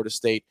for Florida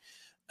State.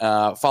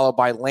 Followed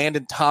by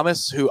Landon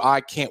Thomas, who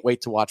I can't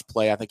wait to watch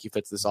play. I think he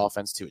fits this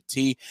offense to a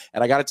T.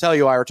 And I got to tell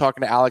you, I were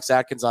talking to Alex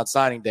Atkins on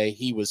signing day.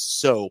 He was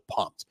so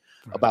pumped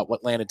about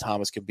what Landon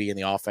Thomas can be in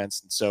the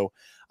offense. And so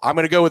I'm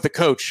going to go with the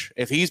coach.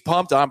 If he's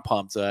pumped, I'm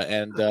pumped.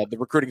 And the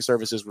recruiting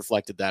services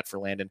reflected that for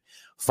Landon.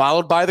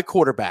 Followed by the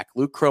quarterback,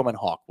 Luke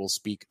Kromenhawk, will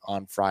speak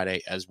on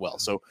Friday as well.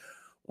 So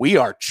we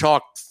are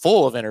chock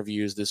full of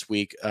interviews this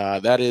week.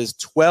 That is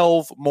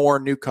 12 more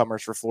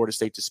newcomers for Florida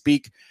State to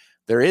speak.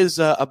 There is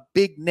a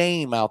big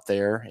name out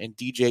there in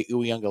DJ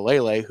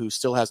Uiagalelei who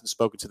still hasn't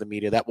spoken to the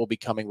media. That will be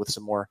coming with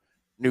some more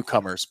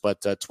newcomers.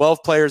 But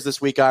 12 players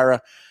this week,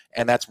 Ira,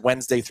 and that's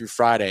Wednesday through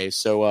Friday.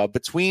 So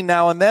between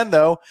now and then,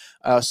 though,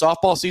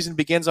 softball season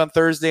begins on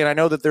Thursday, and I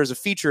know that there's a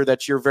feature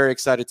that you're very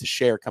excited to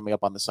share coming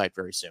up on the site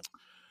very soon.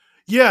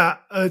 Yeah,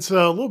 it's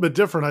a little bit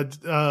different.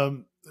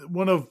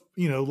 One of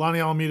Lonnie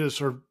Alameda's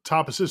sort of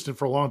top assistant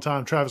for a long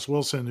time, Travis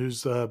Wilson,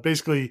 who's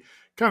basically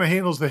kind of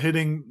handles the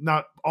hitting,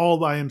 not all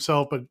by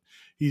himself, but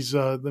he's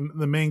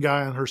the main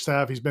guy on her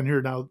staff. He's been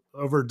here now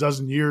over a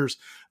dozen years,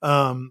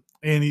 and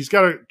he's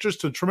got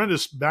just a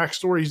tremendous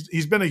backstory.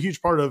 He's been a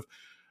huge part of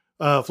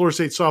Florida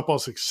State softball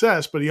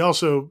success, but he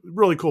also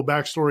really cool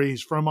backstory.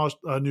 He's from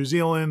New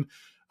Zealand,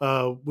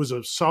 was a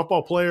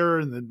softball player,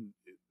 and then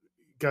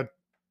got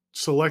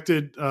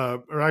selected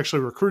or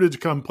actually recruited to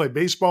come play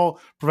baseball,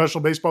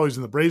 professional baseball. He's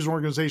in the Braves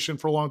organization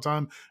for a long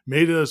time,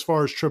 made it as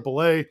far as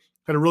AAA,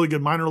 had a really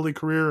good minor league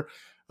career.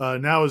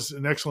 Now is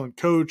an excellent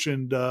coach,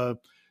 and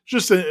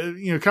just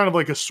kind of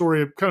like a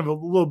story of kind of a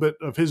little bit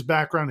of his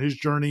background, his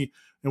journey,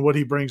 and what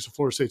he brings to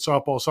Florida State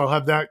softball. So I'll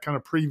have that kind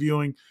of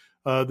previewing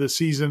this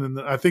season, and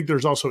I think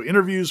there's also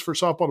interviews for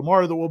softball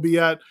tomorrow that we'll be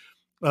at.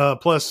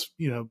 Plus,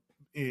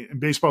 and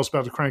baseball's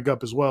about to crank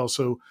up as well.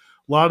 So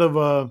a lot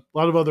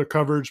of other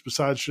coverage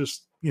besides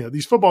just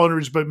these football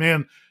interviews. But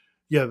man,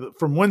 yeah,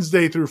 from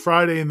Wednesday through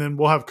Friday, and then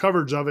we'll have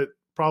coverage of it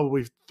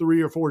probably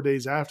 3 or 4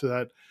 days after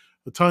that.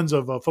 Tons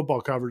of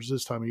football coverage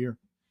this time of year.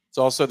 It's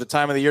also the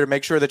time of the year to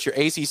make sure that your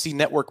ACC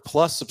Network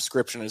Plus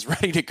subscription is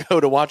ready to go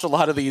to watch a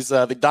lot of these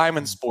the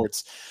diamond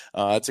sports.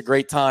 It's a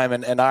great time,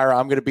 and Ira,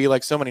 I'm going to be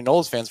like so many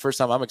Knowles fans. First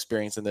time I'm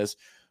experiencing this,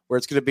 where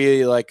it's going to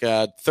be like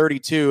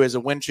 32 as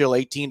a wind chill,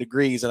 18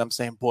 degrees, and I'm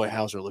saying, boy,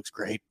 Hauser looks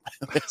great.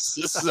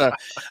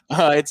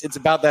 It's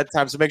about that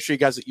time, so make sure you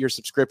guys get your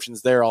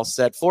subscriptions there all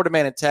set. Florida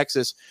Man in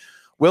Texas.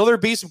 Will there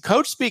be some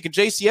coach speak in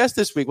JCS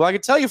this week? Well, I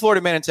can tell you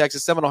Florida Man in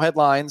Texas, Seminole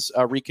Headlines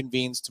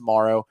reconvenes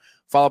tomorrow,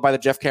 followed by the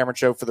Jeff Cameron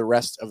Show for the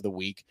rest of the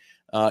week.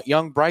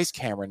 Young Bryce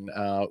Cameron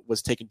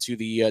was taken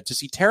to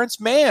see Terrence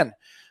Mann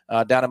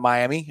down in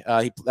Miami.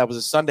 That was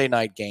a Sunday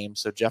night game,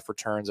 so Jeff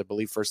returns, I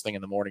believe, first thing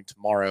in the morning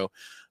tomorrow.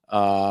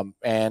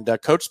 And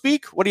coach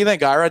speak, what do you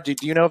think, Ira? Do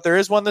you know if there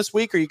is one this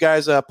week, or are you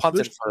guys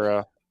punting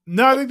for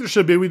No, I think there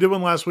should be. We did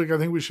one last week. I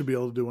think we should be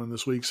able to do one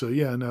this week. So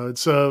yeah, no,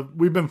 it's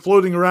we've been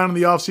floating around in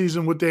the off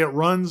season what day it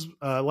runs.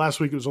 Last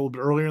week it was a little bit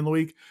earlier in the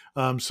week.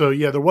 So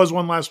yeah, there was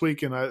one last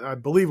week, and I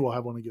believe we'll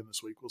have one again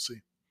this week. We'll see.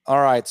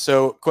 All right,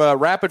 so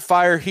rapid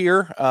fire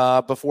here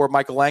before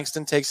Michael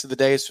Langston takes to the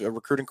day. So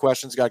recruiting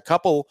questions. Got a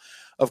couple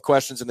of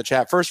questions in the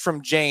chat. First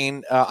from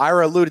Jane.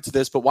 Ira alluded to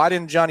this, but why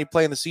didn't Johnny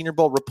play in the Senior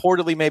Bowl?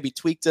 Reportedly maybe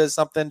tweaked as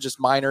something, just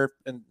minor,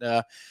 and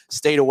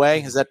stayed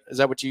away. Is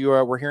that what you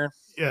were hearing?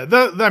 Yeah,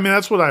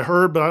 that's what I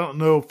heard, but I don't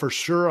know for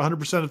sure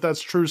 100% if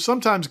that's true.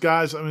 Sometimes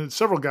guys,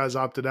 several guys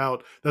opted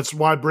out. That's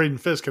why Braden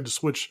Fisk had to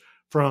switch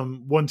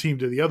from one team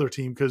to the other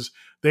team, because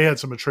they had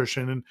some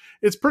attrition. And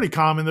it's pretty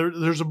common.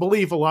 There's a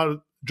belief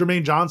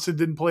Jermaine Johnson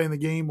didn't play in the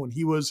game when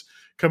he was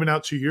coming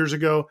out 2 years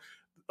ago.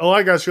 A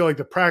lot of guys feel like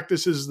the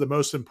practice is the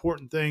most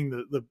important thing.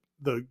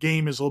 The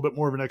game is a little bit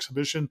more of an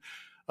exhibition.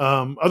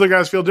 Other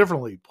guys feel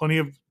differently. Plenty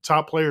of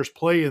top players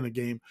play in the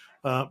game.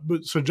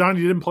 So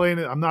Johnny didn't play in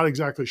it. I'm not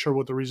exactly sure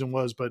what the reason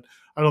was, but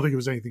I don't think it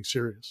was anything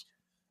serious.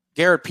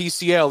 Garrett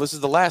PCL, this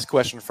is the last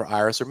question for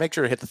Ira, so make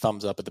sure to hit the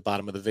thumbs up at the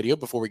bottom of the video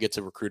before we get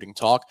to recruiting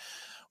talk.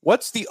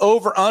 What's the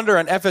over-under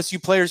on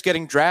FSU players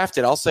getting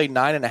drafted? I'll say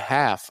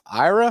 9.5.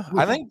 Ira,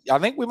 I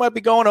think we might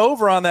be going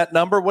over on that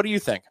number. What do you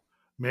think?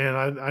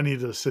 Man, I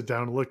need to sit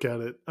down and look at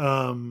it.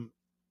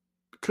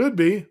 Could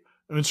be.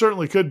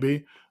 Certainly could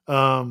be.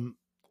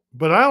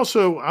 But I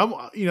also,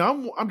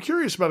 I'm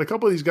curious about a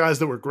couple of these guys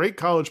that were great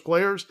college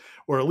players,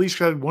 or at least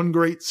had one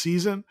great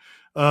season.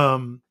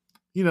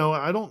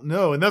 I don't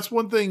know, and that's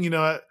one thing.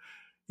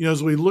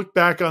 As we look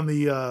back on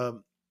the,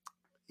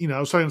 I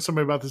was talking to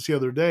somebody about this the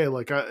other day.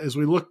 As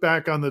we look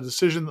back on the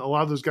decision a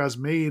lot of those guys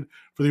made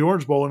for the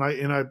Orange Bowl,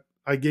 and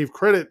I gave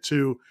credit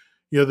to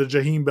the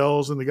Jaheim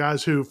Bells and the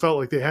guys who felt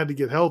like they had to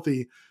get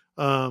healthy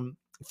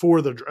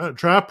for the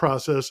draft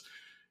process.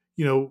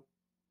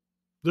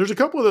 There's a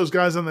couple of those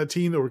guys on that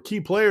team that were key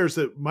players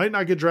that might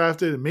not get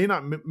drafted and may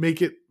not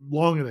make it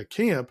long in a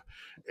camp.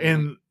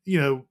 And,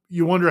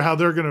 you wonder how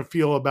they're going to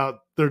feel about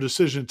their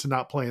decision to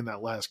not play in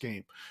that last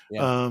game.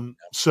 Yeah.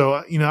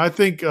 I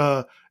think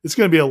it's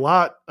going to be a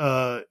lot.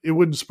 It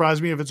wouldn't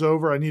surprise me if it's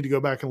over. I need to go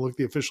back and look at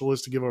the official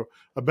list to give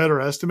a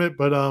better estimate.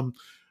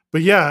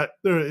 But yeah,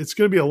 it's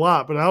going to be a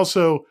lot. But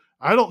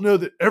I don't know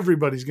that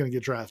everybody's going to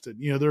get drafted.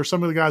 There are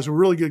some of the guys who are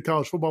really good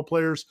college football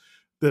players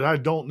that I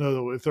don't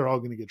know if they're all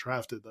going to get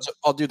drafted, though. So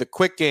I'll do the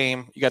quick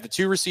game. You got the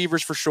two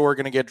receivers for sure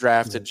going to get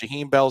drafted. Mm-hmm.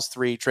 Jaheim Bell's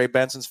 3, Trey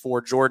Benson's 4,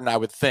 Jordan, I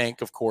would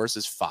think, of course,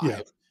 is 5. Yeah.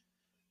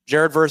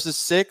 Jared versus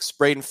 6,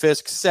 Braden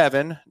Fisk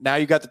 7. Now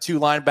you got the 2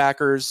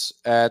 linebackers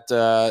at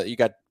you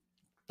got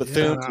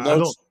Bethune.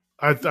 Yeah,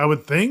 I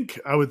would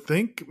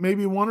think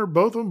maybe one or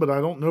both of them, but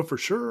I don't know for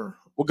sure.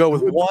 We'll go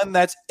with 1.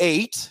 That's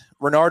 8.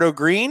 Renardo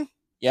Green.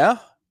 Yeah,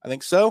 I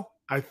think so.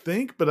 I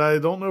think, but I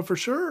don't know for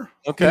sure.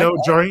 Okay.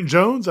 Jarian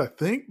Jones, I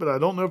think, but I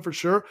don't know for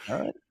sure.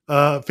 All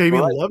right.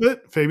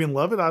 Fabian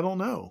Lovett, I don't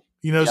know.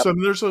 So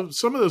there's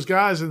some of those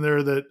guys in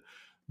there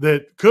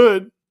that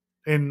could,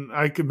 and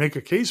I could make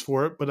a case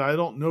for it, but I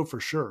don't know for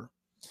sure.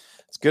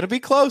 It's going to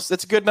be close.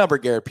 That's a good number,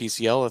 Garrett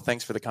PCL.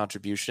 Thanks for the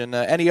contribution.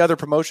 Any other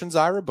promotions,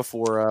 Ira,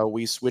 before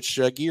we switch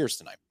gears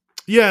tonight?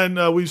 Yeah,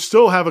 and we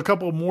still have a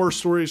couple more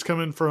stories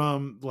coming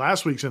from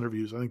last week's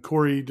interviews. I think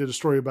Corey did a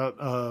story about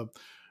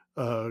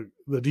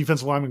the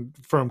defensive lineman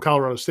from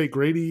Colorado State,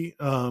 Grady.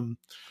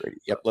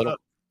 Little.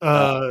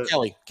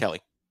 Kelly.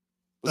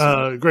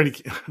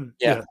 Grady.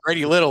 Yeah,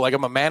 Grady Little, like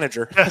I'm a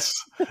manager. Yes.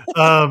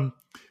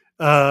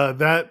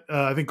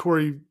 I think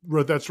Corey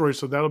wrote that story,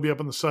 so that'll be up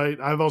on the site.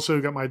 I've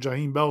also got my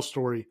Jaheim Bell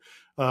story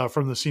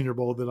from the Senior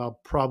Bowl that I'll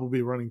probably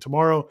be running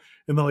tomorrow.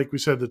 And then, like we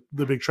said,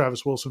 the big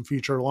Travis Wilson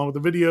feature, along with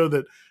the video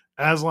that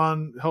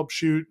Aslan helped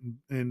shoot,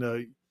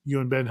 and you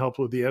and Ben helped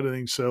with the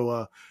editing.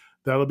 So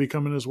that'll be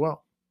coming as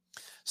well.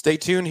 Stay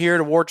tuned here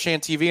to Warchant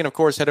TV, and of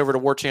course, head over to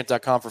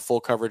warchant.com for full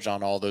coverage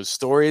on all those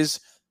stories.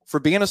 For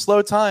being a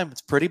slow time,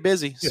 it's pretty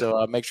busy,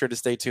 so make sure to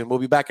stay tuned. We'll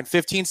be back in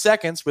 15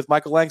 seconds with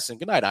Michael Langston.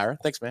 Good night, Ira.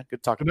 Thanks, man.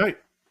 Good talking. Good night.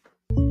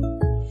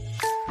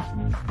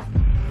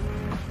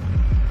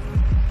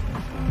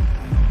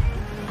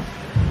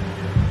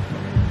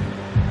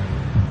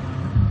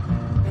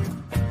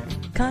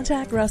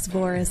 Contact Russ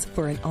Voris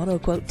for an auto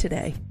quote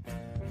today.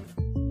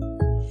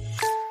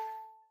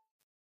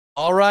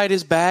 All right,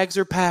 his bags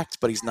are packed,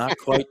 but he's not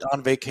quite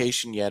on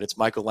vacation yet. It's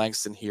Michael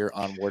Langston here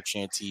on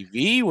Warchant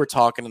TV. We're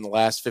talking in the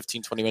last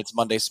 15, 20 minutes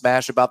Monday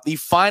Smash about the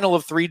final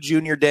of 3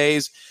 junior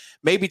days,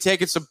 maybe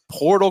taking some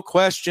portal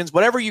questions,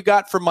 whatever you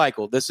got for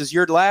Michael. This is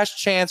your last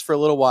chance for a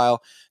little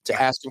while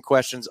to ask him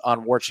questions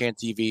on Warchant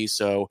TV.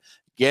 So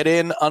get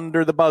in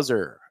under the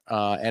buzzer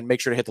and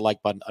make sure to hit the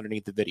like button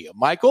underneath the video.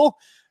 Michael,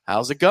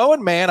 how's it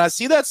going, man? I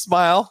see that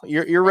smile.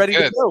 You're ready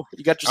to go.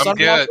 You got your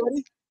sunblock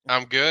ready?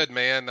 I'm good,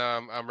 man.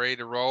 I'm ready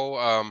to roll.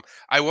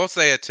 I will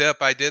say a tip.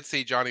 I did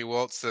see Johnny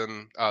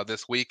Wilson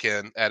this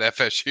weekend at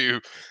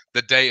FSU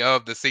the day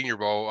of the Senior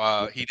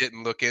Bowl. He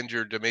didn't look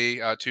injured to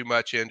me, too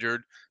much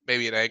injured,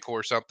 maybe an ankle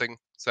or something.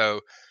 So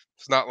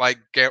it's not like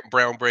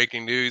Brown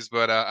breaking news,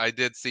 but I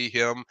did see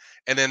him.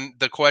 And then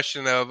the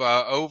question of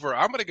over,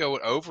 I'm going to go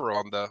with over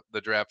on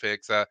the draft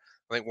picks. I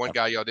think one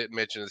guy y'all didn't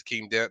mention is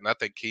Keem Denton. I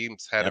think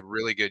Keem's had a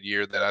really good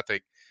year that I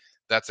think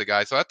that's a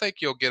guy. So I think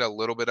you'll get a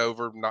little bit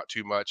over, not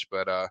too much,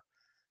 but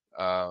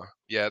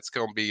yeah, it's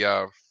going to be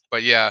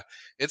but yeah,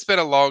 it's been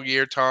a long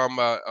year, Tom.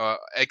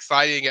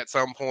 Exciting at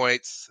some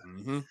points,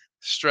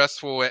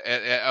 stressful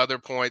at other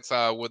points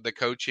with the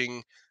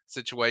coaching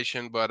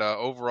situation, but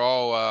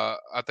overall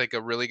I think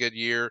a really good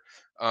year,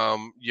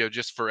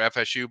 just for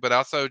FSU, but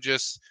also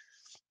just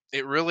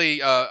it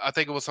really I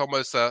think it was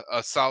almost a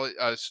solid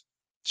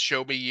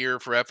show me year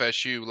for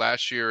FSU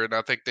last year, and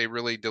I think they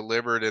really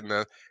delivered.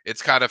 And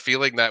it's kind of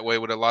feeling that way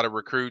with a lot of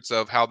recruits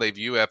of how they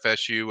view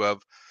FSU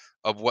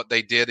of what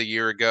they did a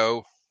year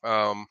ago.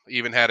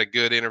 Even had a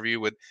good interview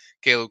with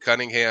Caleb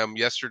Cunningham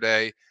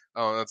yesterday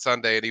on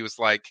Sunday, and he was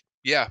like,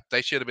 "Yeah,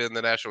 they should have been in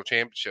the national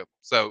championship."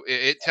 So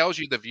it tells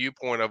you the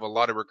viewpoint of a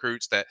lot of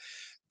recruits that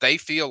they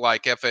feel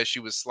like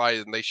FSU was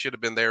slighted and they should have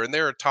been there, and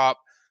they're a top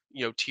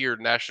tiered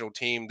national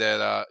team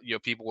that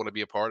people want to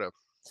be a part of.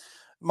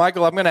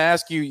 Michael, I'm going to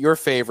ask you your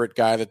favorite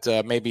guy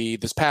that maybe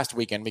this past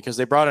weekend, because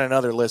they brought in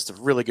another list of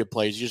really good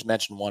players. You just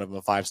mentioned one of them,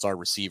 a 5-star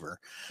receiver.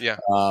 Yeah.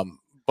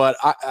 But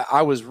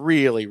I was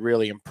really,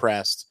 really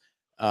impressed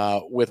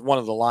with one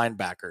of the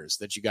linebackers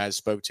that you guys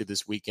spoke to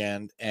this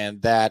weekend,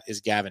 and that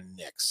is Gavin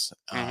Nix.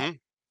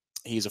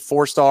 He's a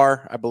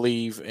 4-star, I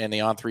believe, in the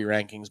On3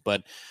 rankings,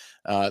 but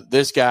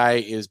this guy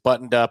is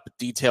buttoned up,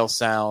 detail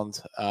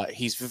sound.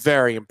 He's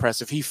very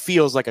impressive. He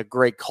feels like a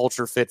great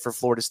culture fit for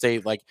Florida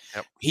State. Like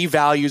he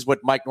values what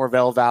Mike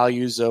Norvell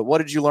values. What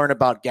did you learn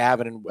about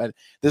Gavin? And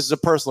this is a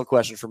personal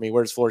question for me.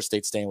 Where does Florida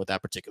State stand with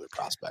that particular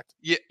prospect?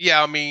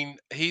 Yeah. I mean,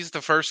 he's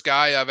the first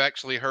guy I've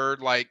actually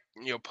heard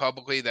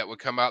publicly that would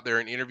come out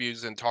there in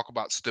interviews and talk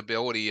about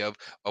stability of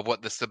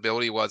what the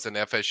stability was in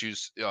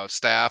FSU's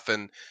staff,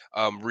 and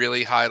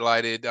really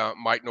highlighted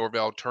Mike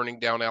Norvell turning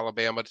down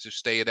Alabama to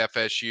stay at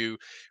FSU.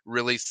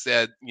 Really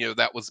said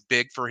that was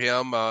big for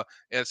him,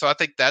 and so I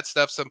think that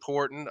stuff's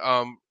important.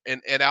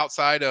 And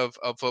outside of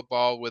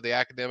football, with the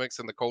academics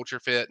and the culture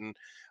fit, and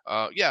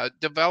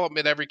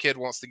development. Every kid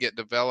wants to get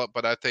developed,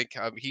 but I think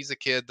he's a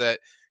kid that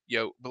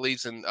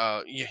believes in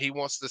he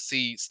wants to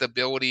see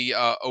stability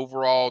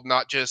overall,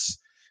 not just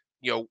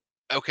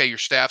okay, your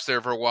staff's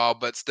there for a while,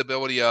 but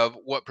stability of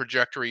what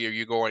trajectory are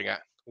you going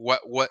at, what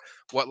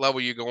level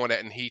are you going at.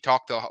 And he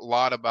talked a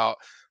lot about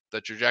the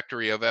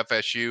trajectory of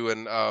FSU,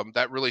 and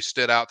that really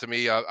stood out to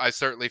me. I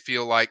certainly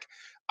feel like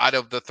out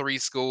of the 3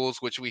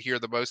 schools which we hear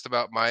the most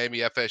about, Miami,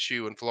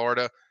 FSU, and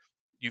Florida,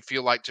 you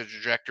feel like the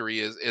trajectory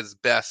is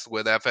best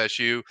with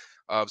FSU.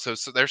 So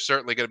they're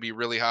certainly going to be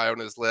really high on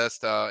his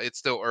list. It's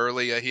still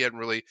early. He hadn't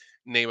really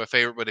named a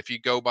favorite, but if you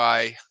go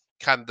by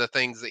kind of the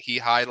things that he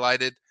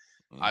highlighted,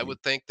 I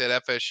would think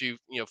that FSU,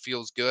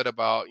 feels good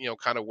about,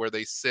 kind of where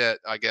they sit,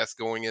 I guess,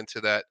 going into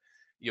that,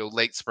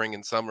 late spring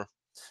and summer.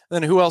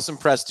 And then who else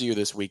impressed you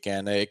this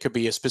weekend? It could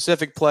be a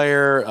specific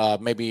player,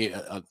 maybe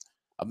a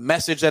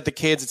message that the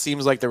kids, it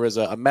seems like there was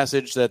a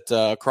message that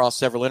across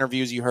several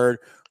interviews you heard.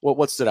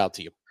 What stood out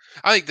to you?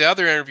 I think the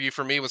other interview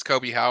for me was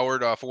Kobe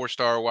Howard, a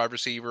 4-star wide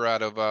receiver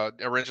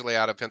originally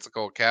out of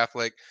Pensacola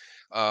Catholic,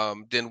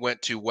 then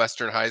went to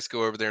Western High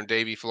School over there in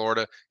Davie,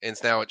 Florida, and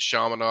is now at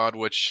Chaminade,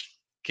 which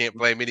can't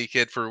blame any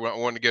kid for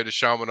wanting to go to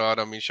Chaminade.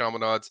 I mean,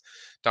 Chaminade's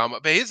Tom,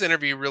 but his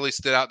interview really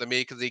stood out to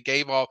me because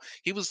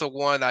he was the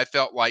one I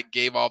felt like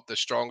gave off the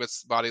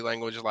strongest body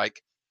language,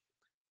 like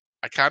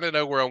I kind of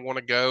know where I want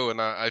to go,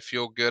 and I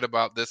feel good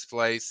about this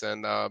place.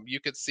 And you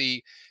could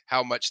see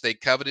how much they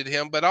coveted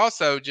him, but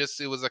also just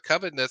it was a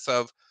covetousness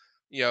of,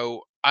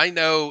 I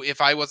know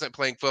if I wasn't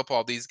playing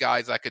football, these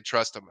guys I could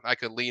trust them, I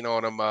could lean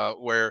on them.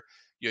 Where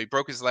he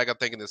broke his leg, I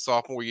think, in his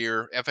sophomore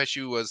year.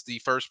 FSU was the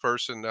first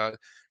person,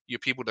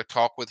 people to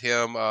talk with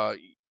him,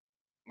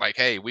 like,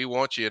 hey, we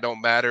want you. It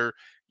don't matter.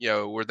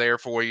 We're there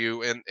for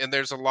you. And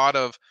there's a lot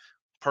of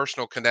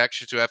personal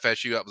connection to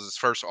FSU. That was his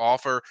first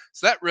offer.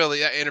 So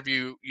that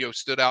interview,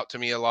 stood out to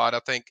me a lot. I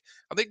think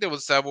there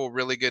was several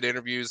really good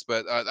interviews,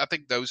 but I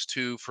think those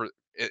two, for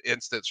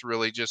instance,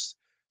 really just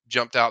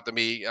jumped out to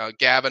me.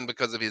 Gavin,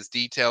 because of his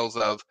details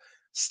of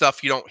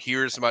stuff you don't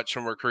hear as much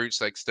from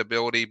recruits, like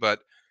stability,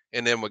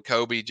 and then with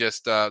Kobe,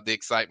 just the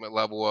excitement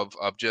level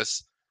of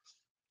just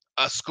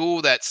a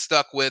school that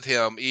stuck with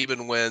him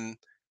even when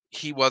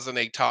he wasn't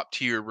a top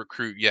tier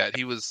recruit yet.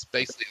 He was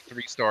basically a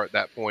 3-star at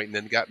that point and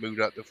then got moved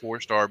up to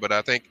 4-star. But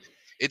I think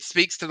it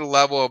speaks to the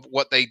level of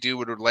what they do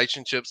with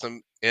relationships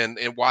and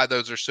why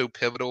those are so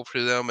pivotal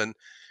for them. And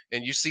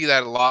you see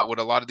that a lot with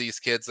a lot of these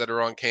kids that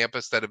are on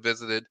campus that have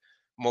visited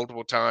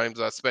multiple times,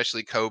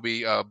 especially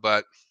Kobe.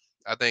 But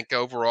I think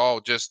overall,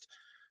 just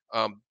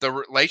the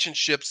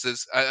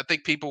relationships I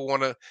think people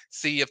want to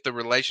see if the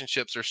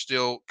relationships are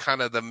still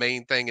kind of the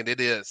main thing, and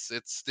it's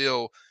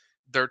still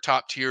their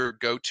top tier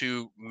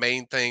go-to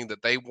main thing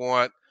that they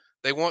want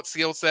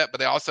skill set, but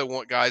they also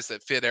want guys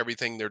that fit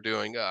everything they're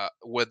doing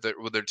with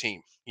their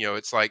team.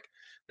 It's like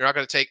they're not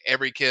going to take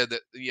every kid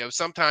that,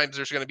 sometimes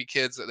there's going to be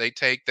kids that they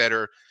take that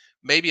are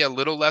maybe a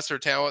little lesser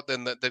talent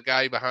than the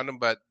guy behind them,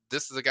 but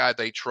this is a guy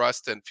they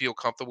trust and feel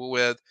comfortable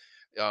with.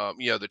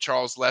 The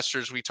Charles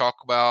Lesters we talk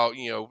about,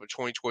 the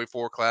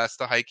 2024 class,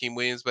 the Hakeem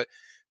Williams, but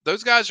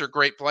those guys are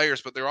great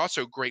players, but they're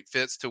also great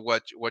fits to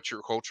what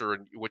your culture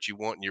and what you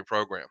want in your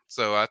program.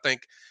 So I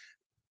think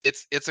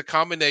it's a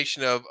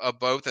combination of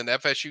both, and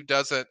FSU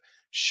doesn't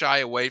shy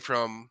away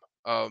from.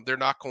 They're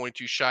not going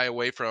to shy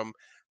away from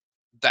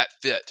that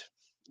fit.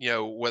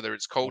 Whether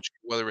it's culture,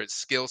 whether it's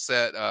skill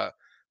set,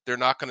 they're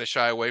not going to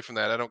shy away from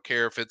that. I don't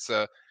care if it's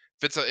a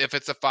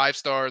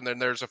 5-star and then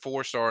there's a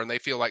 4-star and they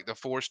feel like the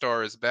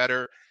 4-star is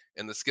better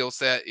and the skill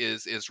set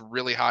is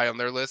really high on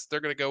their list. They're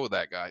going to go with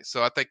that guy.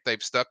 So I think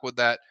they've stuck with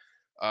that.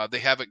 They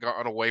haven't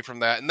gone away from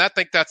that, and I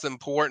think that's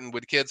important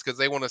with kids because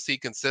they want to see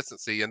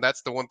consistency, and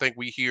that's the one thing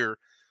we hear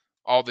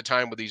all the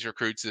time with these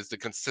recruits is the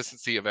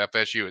consistency of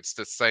FSU. It's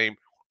the same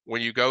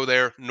when you go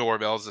there.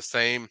 Norvell is the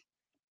same.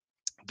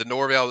 The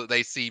Norvell that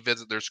they see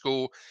visit their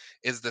school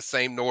is the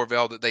same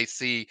Norvell that they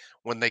see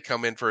when they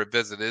come in for a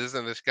visit. It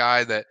isn't this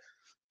guy that,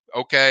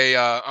 okay,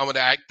 I'm going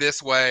to act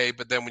this way,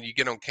 but then when you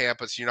get on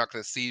campus, you're not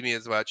going to see me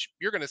as much.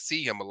 You're going to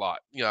see him a lot.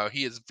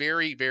 He is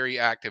very, very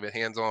active and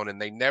hands-on,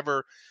 and they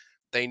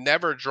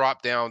never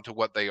drop down to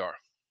what they are.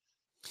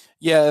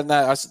 Yeah, and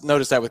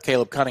noticed that with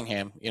Caleb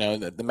Cunningham.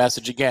 The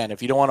message again: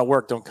 if you don't want to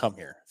work, don't come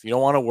here. If you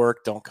don't want to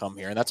work, don't come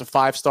here. And that's a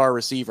 5-star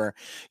receiver.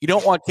 You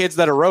don't want kids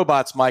that are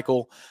robots,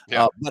 Michael.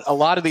 Yeah. But a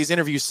lot of these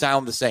interviews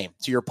sound the same.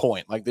 To your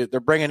point, like they're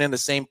bringing in the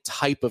same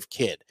type of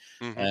kid,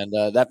 and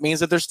that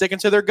means that they're sticking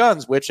to their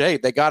guns. Which, hey,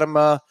 they got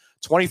him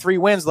 23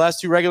 wins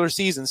last 2 regular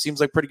seasons. Seems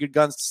like pretty good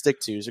guns to stick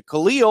to. So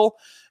Khalil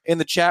in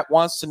the chat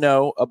wants to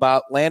know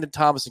about Landon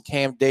Thomas and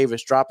Cam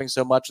Davis dropping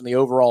so much in the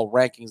overall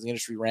rankings, the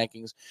industry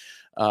rankings.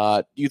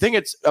 Do you think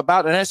it's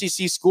about an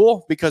SEC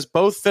school? Because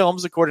both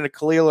films, according to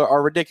Khalil,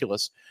 are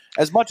ridiculous.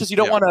 As much as you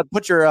don't want to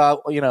put your,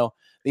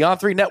 the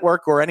On3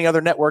 network or any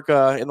other network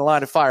in the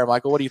line of fire,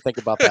 Michael, what do you think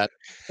about that?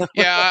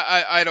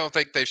 Yeah, I don't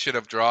think they should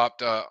have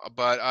dropped,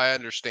 but I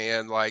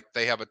understand, like,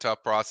 they have a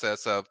tough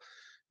process of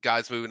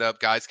guys moving up,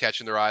 guys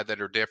catching their eye that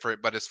are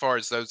different. But as far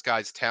as those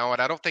guys' talent,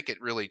 I don't think it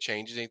really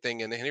changes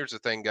anything. And here's the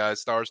thing,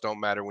 guys: stars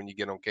don't matter when you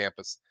get on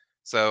campus.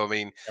 So I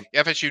mean,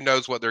 FSU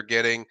knows what they're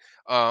getting.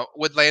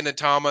 With Landon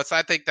Thomas,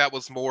 I think that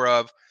was more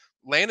of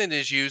Landon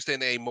is used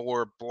in a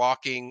more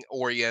blocking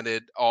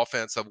oriented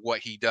offense of what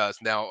he does.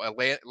 Now,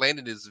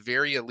 Landon is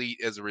very elite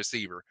as a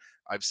receiver.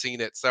 I've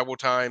seen it several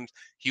times.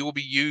 He will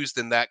be used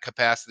in that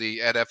capacity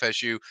at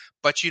FSU,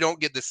 but you don't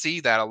get to see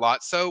that a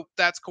lot. So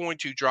that's going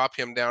to drop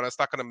him down. It's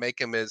not going to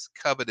make him as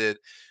coveted,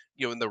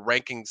 in the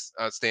rankings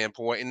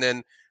standpoint. And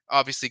then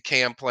obviously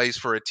Cam plays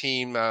for a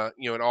team,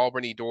 in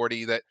Albany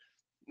Doherty, that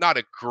not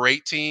a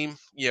great team,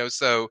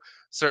 so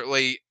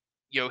certainly,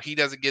 he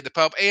doesn't get the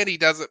pub, and he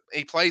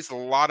plays a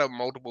lot of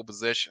multiple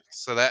positions.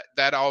 So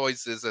that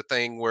always is a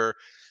thing where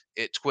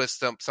it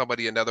twists up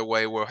somebody another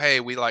way where, hey,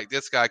 we like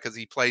this guy because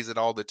he plays it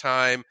all the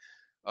time.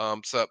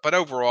 But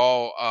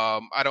overall,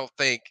 I don't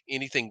think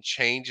anything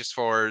changed as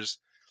far as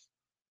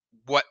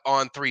what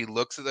On3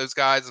 looks at those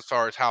guys as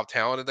far as how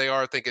talented they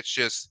are. I think it's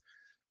just,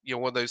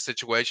 one of those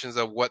situations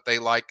of what they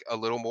like a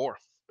little more.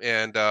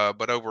 And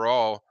but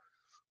overall,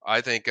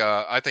 I think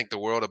the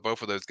world of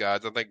both of those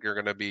guys. I think you're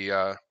going to be.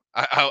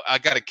 I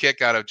got a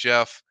kick out of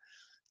Jeff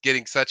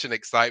getting such an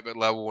excitement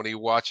level when he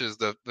watches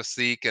the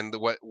Seek and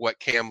what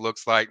Cam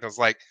looks like. And I was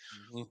like,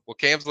 well,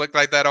 Cam's looked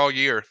like that all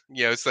year,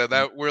 So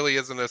that really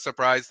isn't a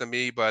surprise to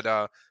me.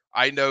 But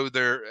I know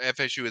their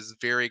FSU is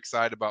very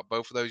excited about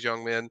both of those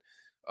young men.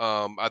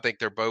 I think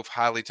they're both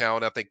highly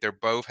talented. I think they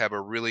both have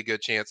a really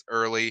good chance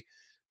early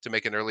to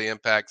make an early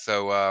impact.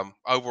 So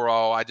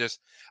overall,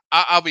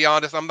 I'll be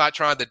honest, I'm not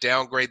trying to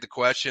downgrade the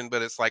question,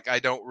 but it's like I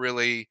don't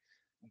really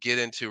get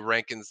into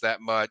rankings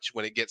that much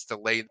when it gets to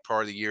late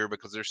part of the year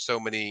because there's so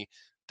many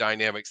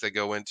dynamics that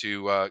go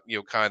into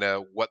kind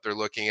of what they're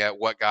looking at,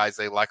 what guys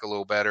they like a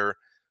little better.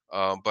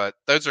 But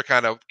those are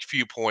kind of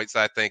few points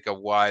I think of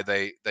why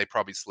they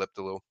probably slipped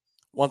a little.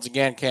 Once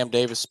again, Cam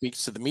Davis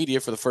speaks to the media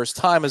for the first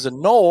time as a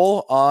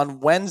Knoll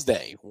on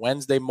Wednesday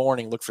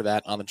morning. Look for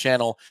that on the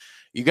channel.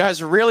 You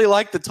guys really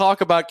like to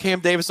talk about Cam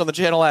Davis on the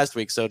channel last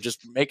week, so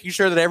just making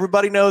sure that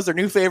everybody knows their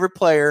new favorite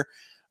player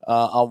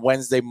on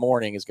Wednesday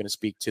morning is going to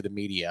speak to the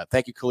media.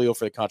 Thank you, Khalil,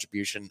 for the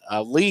contribution.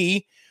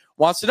 Lee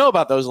wants to know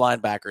about those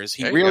linebackers.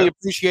 He really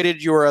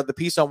appreciated your the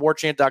piece on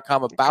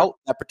warchant.com about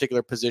that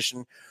particular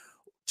position.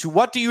 To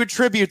what do you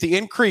attribute the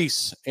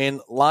increase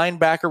in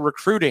linebacker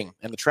recruiting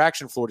and the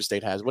traction Florida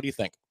State has? What do you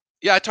think?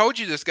 Yeah, I told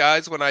you this,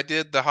 guys, when I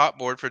did the hot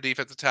board for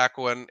defensive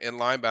tackle and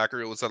linebacker,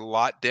 it was a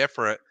lot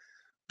different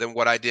than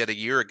what I did a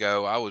year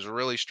ago. I was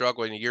really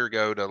struggling a year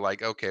ago to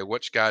like, okay,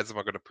 which guys am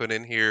I going to put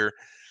in here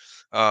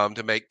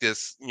to make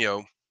this,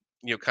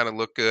 kind of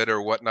look good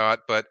or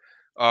whatnot. But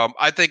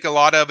I think a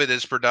lot of it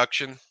is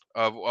production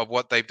of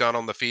what they've done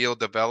on the field,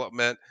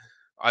 development.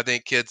 I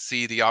think kids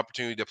see the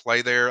opportunity to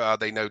play there.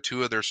 They know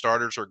two of their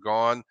starters are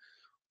gone.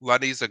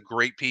 Lundy's a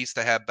great piece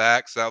to have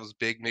back, so that was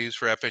big news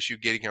for FSU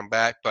getting him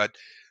back. But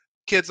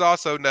kids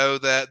also know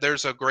that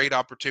there's a great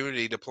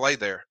opportunity to play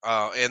there,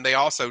 and they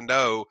also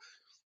know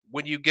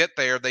when you get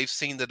there, they've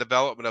seen the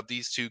development of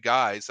these two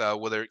guys,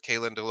 whether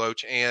Kalen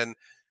DeLoach and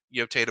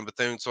Tatum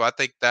Bethune. So I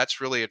think that's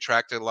really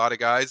attracted a lot of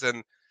guys,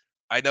 and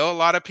I know a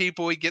lot of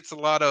people. He gets a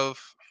lot of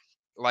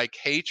like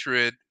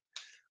hatred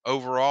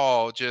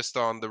overall just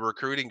on the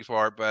recruiting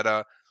part,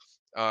 but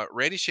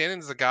Randy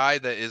Shannon's a guy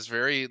that is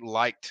very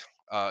liked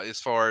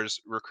as far as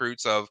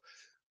recruits of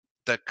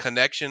the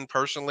connection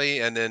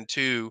personally, and then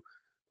two,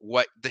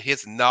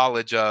 his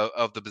knowledge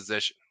of the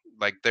position.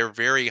 Like they're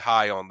very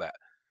high on that.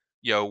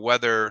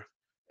 Whether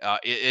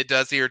it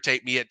does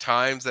irritate me at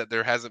times that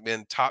there hasn't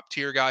been top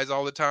tier guys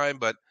all the time,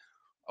 but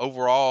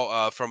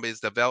overall, from his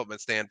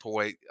development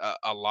standpoint,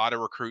 a lot of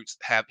recruits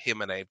have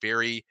him in a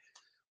very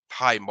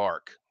high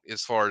mark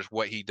as far as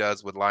what he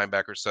does with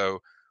linebackers. So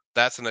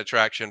that's an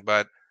attraction.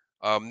 But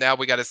now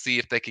we got to see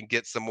if they can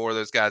get some more of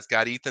those guys.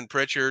 Got Ethan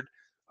Pritchard.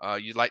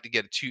 You'd like to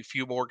get a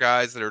few more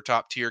guys that are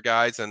top tier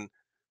guys. And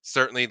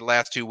certainly the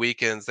last 2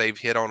 weekends, they've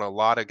hit on a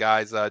lot of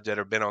guys that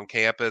have been on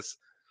campus.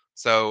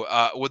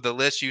 So with the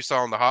list you saw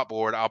on the hot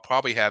board, I'll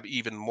probably have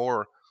even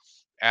more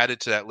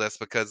added to that list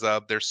because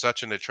there's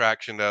such an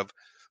attraction of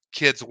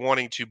kids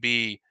wanting to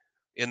be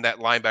in that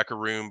linebacker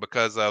room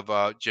because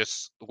of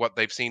just what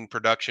they've seen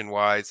production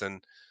wise.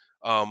 And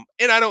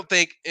I don't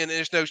think, and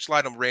there's no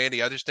slight on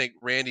Randy, I just think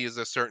Randy is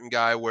a certain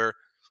guy where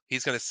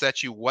he's going to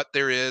set you what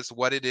there is,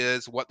 what it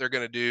is, what they're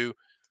going to do.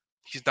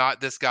 He's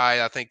not this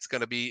guy I think is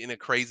going to be in a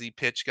crazy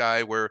pitch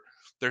guy where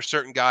there's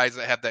certain guys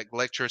that have that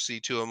electricity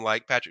to them,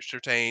 like Patrick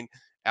Surtain,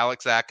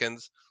 Alex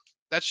Atkins.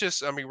 That's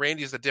just,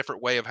 Randy is a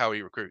different way of how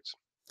he recruits.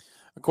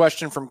 A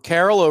question from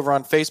Carol over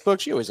on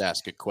Facebook. She always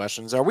asks good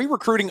questions. Are we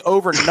recruiting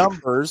over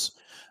numbers,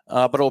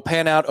 but it'll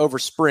pan out over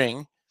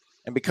spring?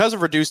 And because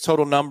of reduced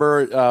total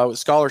number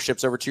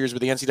scholarships over 2 years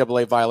with the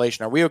NCAA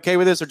violation, are we okay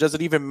with this, or does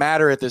it even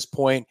matter at this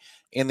point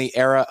in the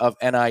era of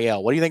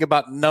NIL? What do you think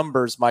about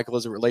numbers, Michael,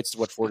 as it relates to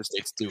what Florida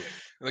State's doing?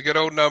 The good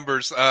old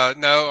numbers.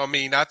 No,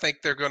 I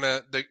think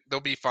they'll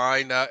be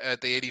fine at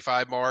the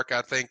 85 mark.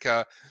 I think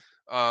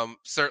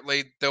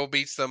certainly there'll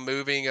be some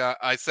moving.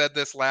 I said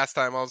this last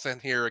time I was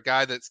in here, a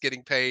guy that's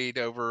getting paid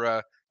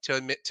over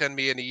 $10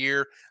 million a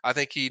year. I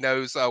think he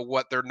knows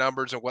what their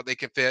numbers and what they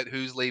can fit,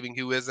 who's leaving,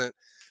 who isn't.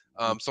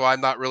 So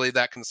I'm not really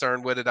that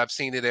concerned with it. I've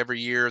seen it every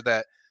year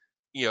that,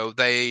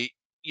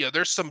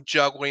 there's some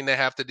juggling they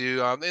have to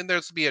do, and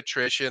there's be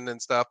attrition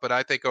and stuff. But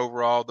I think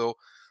overall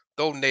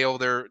they'll nail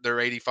their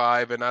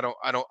 85. And I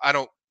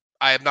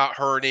have not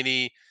heard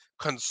any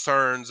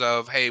concerns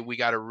of, hey, we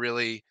got to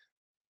really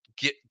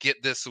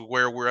get this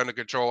where we're under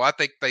control. I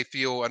think they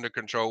feel under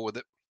control with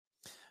it.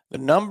 The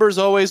numbers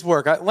always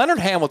work. Leonard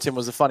Hamilton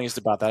was the funniest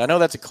about that. I know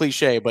that's a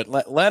cliche, but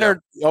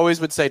Leonard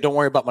always would say, "Don't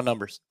worry about my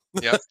numbers."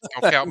 Yeah,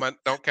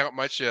 don't count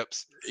my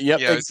chips.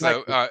 Yep.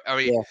 Exactly.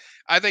 So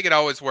I think it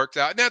always works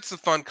out. And that's a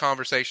fun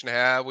conversation to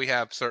have. We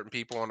have certain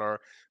people on our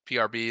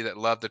PRB that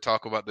love to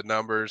talk about the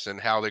numbers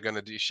and how they're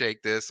going to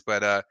shake this.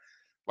 But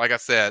like I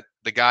said,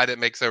 the guy that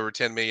makes over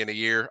 $10 million a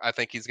year, I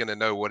think he's going to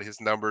know what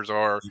his numbers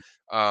are,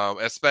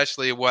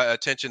 especially what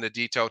attention to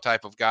detail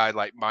type of guy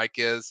like Mike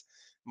is.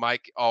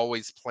 Mike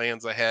always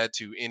plans ahead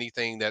to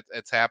anything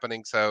that's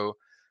happening. So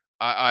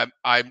I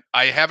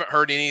haven't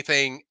heard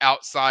anything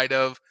outside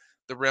of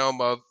the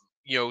realm of,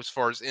 as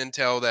far as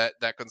intel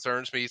that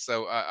concerns me.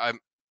 So I'm,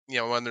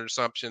 under the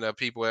assumption of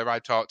people ever I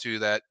talk to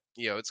that,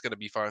 it's going to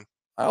be fine.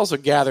 I also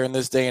gather in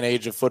this day and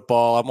age of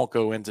football, I won't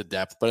go into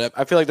depth, but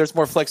I feel like there's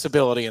more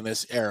flexibility in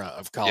this era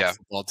of college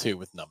football too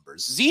with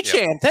numbers.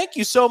 Z-Chan, thank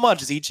you so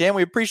much, Z-Chan.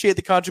 We appreciate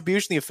the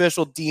contribution, the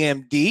official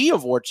DMD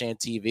of Warchant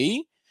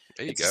TV.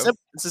 There you It's go.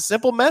 it's a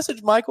simple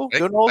message, Michael.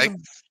 Thank, Good Knowles.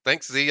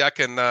 thanks, Z. I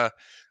can.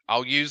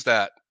 I'll use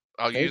that.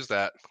 I'll Hey, use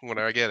that when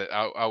I get it.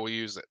 I will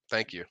use it.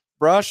 Thank you.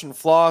 brush and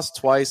floss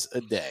twice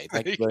a day.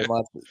 Thank you very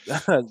much,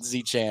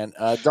 Z Chan.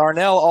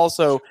 Darnell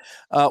also,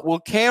 will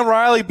Cam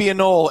Riley be a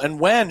Knoll and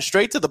when?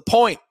 Straight to the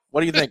point.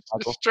 What do you think,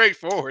 Michael?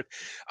 Straightforward.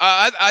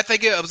 I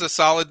think it was a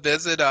solid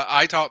visit.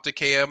 I talked to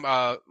Cam.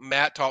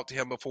 Matt talked to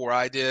him before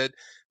I did.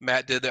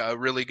 Matt did a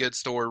really good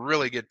story,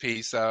 really good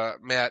piece.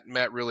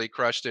 Matt really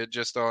crushed it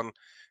just on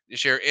the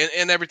share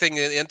and everything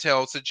in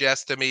Intel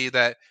suggests to me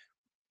that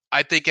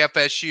I think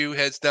FSU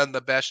has done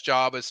the best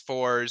job as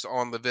far as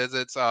on the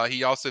visits.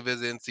 He also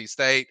visited NC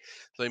State,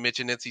 so he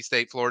mentioned NC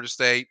State, Florida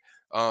State.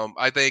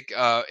 I think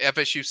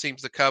FSU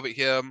seems to covet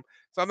him.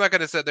 So I'm not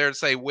going to sit there and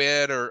say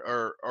win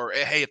or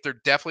hey, if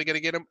they're definitely going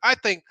to get him. I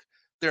think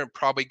they're in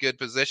probably good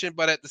position,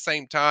 but at the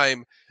same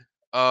time,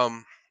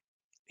 um,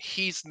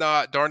 he's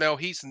not Darnell.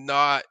 He's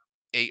not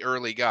a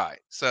early guy.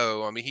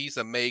 So I mean, he's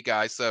a May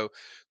guy. So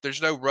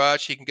there's no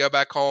rush. He can go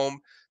back home,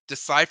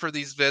 decipher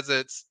these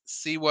visits,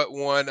 see what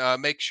one,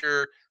 make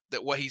sure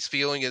that what he's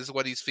feeling is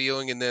what he's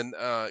feeling, and then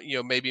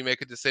maybe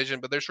make a decision.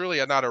 But there's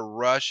really not a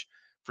rush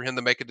for him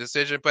to make a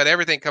decision. But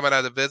everything coming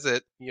out of the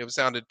visit,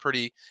 sounded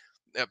pretty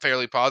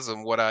fairly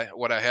positive. What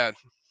I had.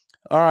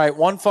 All right,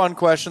 one fun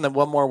question, then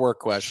one more work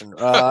question.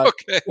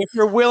 Okay. If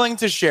you're willing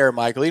to share,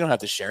 Michael, you don't have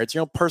to share. It's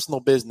your own personal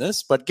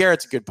business, but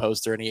Garrett's a good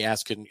poster, and he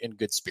asked in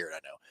good spirit, I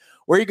know.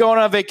 Where are you going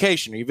on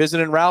vacation? Are you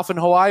visiting Ralph in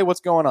Hawaii? What's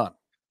going on?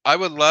 I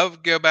would love to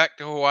go back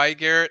to Hawaii,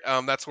 Garrett.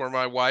 That's where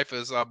my wife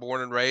is born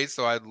and raised,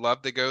 so I'd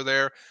love to go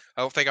there.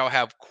 I don't think I'll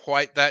have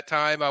quite that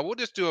time. We'll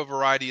just do a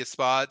variety of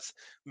spots.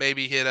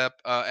 Maybe hit up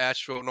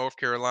Asheville, North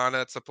Carolina.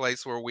 It's a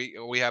place where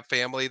we have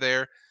family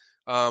there.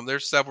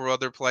 There's several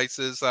other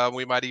places.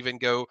 We might even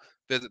go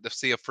visit to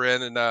see a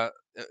friend and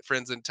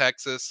friends in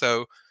Texas.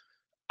 So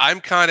I'm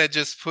kind of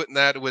just putting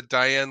that with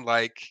Diane.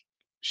 Like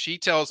she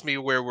tells me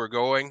where we're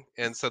going,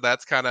 and so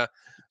that's kind of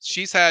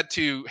she's had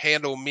to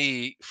handle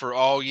me for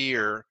all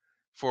year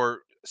for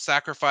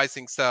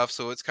sacrificing stuff.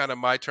 So it's kind of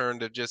my turn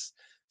to just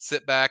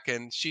sit back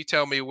and she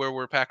tell me where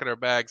we're packing our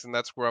bags, and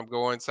that's where I'm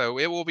going. So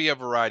it will be a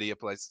variety of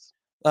places.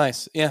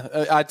 Nice.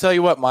 Yeah. I tell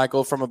you what,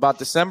 Michael, from about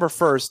December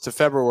 1st to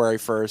February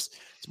 1st,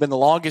 it's been the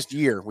longest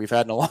year we've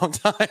had in a long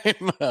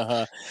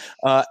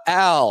time.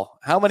 Al,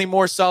 how many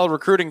more solid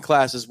recruiting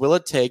classes will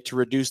it take to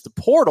reduce the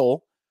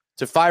portal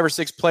to 5 or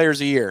 6 players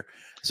a year?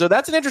 So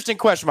that's an interesting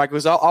question, Michael,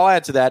 because I'll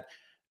add to that.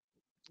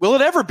 Will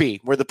it ever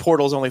be where the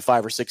portal is only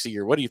 5 or 6 a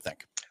year? What do you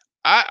think?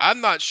 I'm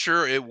not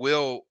sure it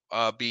will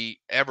be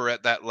ever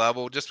at that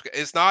level. Just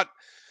because it's not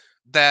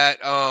that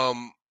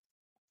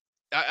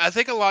I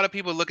think a lot of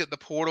people look at the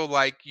portal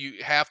like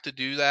you have to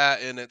do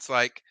that, and it's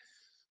like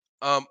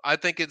I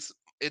think it's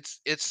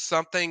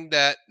something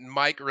that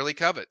Mike really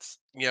covets.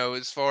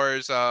 As far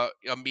as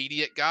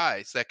immediate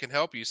guys that can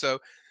help you. So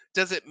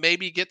does it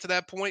maybe get to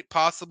that point?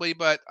 Possibly,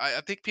 but I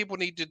think people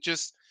need to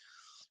just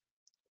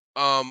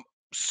um,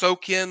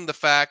 soak in the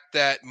fact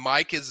that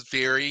Mike is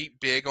very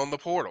big on the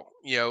portal.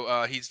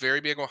 He's very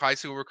big on high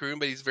school recruiting,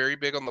 but he's very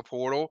big on the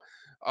portal.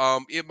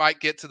 It might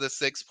get to the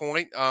 6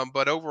 point,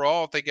 but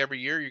overall, I think every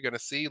year you're going to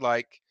see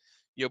like,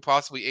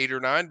 possibly 8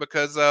 or 9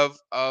 because of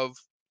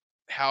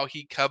how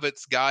he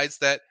covets guys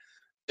that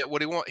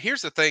what he want.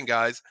 Here's the thing,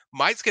 guys.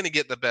 Mike's going to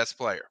get the best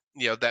player,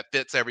 that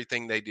fits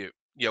everything they do.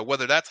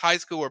 Whether that's high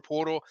school or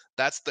portal,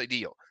 that's the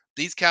deal.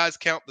 These guys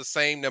count the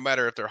same no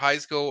matter if they're high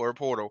school or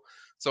portal.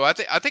 So I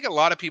think a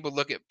lot of people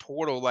look at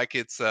portal like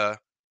it's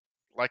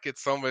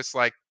almost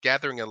like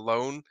gathering a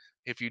loan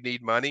if you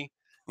need money.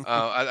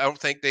 I don't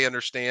think they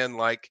understand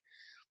like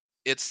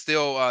it's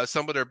still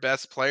some of their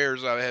best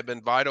players have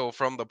been vital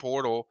from the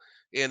portal,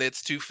 and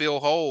it's to fill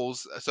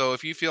holes. So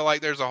if you feel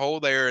like there's a hole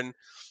there and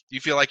you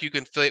feel like you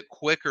can fit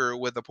quicker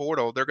with the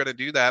portal, they're going to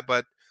do that.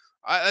 But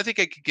I think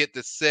it could get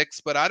to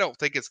 6, but I don't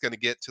think it's going to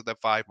get to the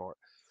 5 mark.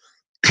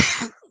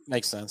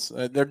 Makes sense.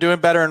 They're doing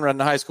better in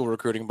high school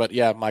recruiting, but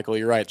yeah, Michael,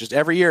 you're right. Just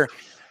every year,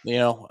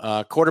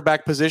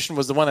 quarterback position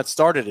was the one that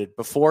started it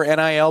before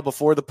NIL,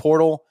 before the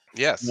portal.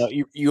 Yes.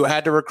 You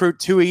had to recruit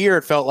 2 a year.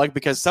 It felt like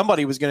because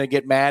somebody was going to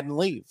get mad and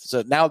leave.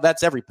 So now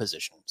that's every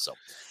position. So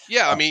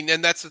yeah, I mean,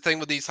 and that's the thing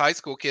with these high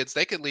school kids;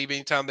 they can leave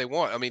anytime they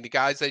want. I mean, the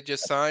guys they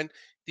just signed,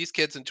 these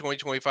kids in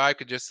 2025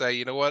 could just say,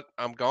 you know what,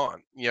 I'm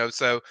gone.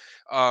 So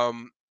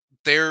um,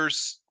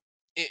 there's,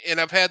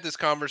 and I've had this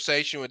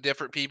conversation with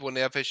different people in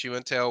the FSU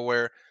Intel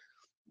where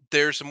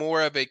there's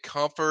more of a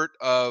comfort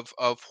of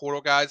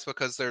portal guys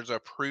because there's a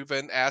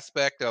proven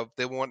aspect of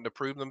they wanting to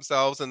prove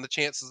themselves, and the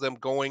chances of them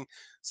going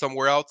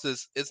somewhere else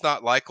is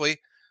not likely.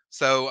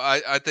 So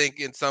I think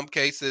in some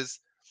cases,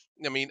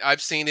 I mean,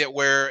 I've seen it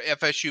where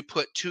FSU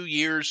put 2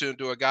 years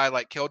into a guy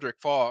like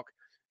Keldrick Falk,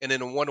 and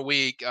then in 1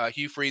 week,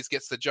 Hugh Freeze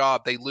gets the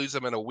job. They lose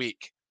him in a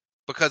week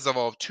because of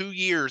all 2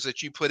 years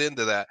that you put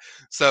into that.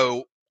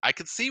 So I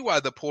could see why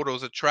the portal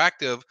is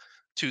attractive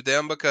to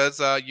them because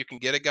you can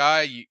get a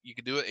guy, you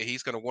can do it, and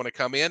he's going to want to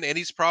come in, and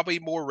he's probably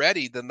more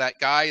ready than that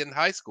guy in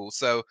high school.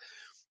 So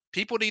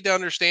people need to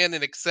understand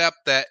and accept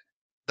that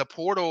the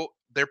portal,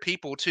 they're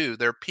people too.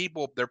 They're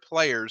people, they're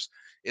players,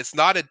 It's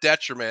not a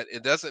detriment.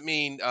 It doesn't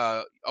mean,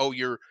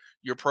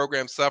 your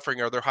program's suffering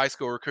or their high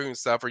school recruiting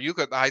stuff. Or you look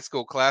at the high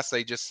school class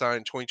they just signed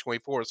in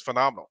 2024 is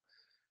phenomenal.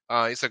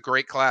 It's a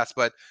great class,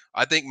 but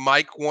I think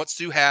Mike wants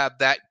to have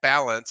that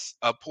balance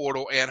of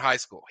portal and high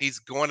school. He's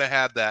going to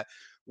have that,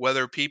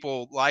 whether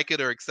people like it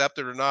or accept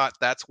it or not.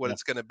 That's what Yeah.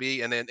 it's going to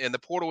be. And the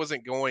portal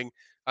isn't going,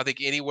 I think,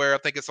 anywhere. I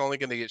think it's only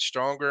going to get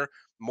stronger.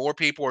 More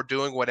people are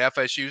doing what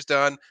FSU's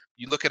done.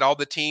 You look at all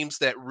the teams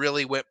that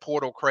really went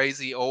portal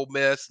crazy: Ole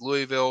Miss,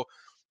 Louisville,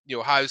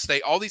 Ohio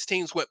State. All these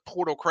teams went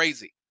portal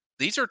crazy.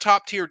 These are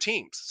top tier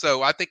teams,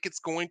 so I think it's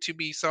going to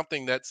be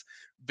something that's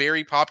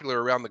very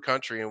popular around the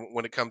country and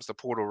when it comes to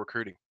portal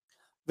recruiting.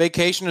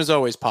 Vacation is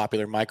always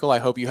popular, Michael. I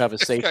hope you have a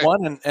safe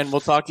one, and we'll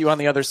talk to you on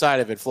the other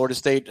side of it. Florida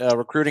State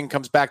recruiting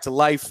comes back to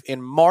life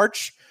in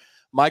March.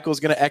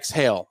 Michael's going to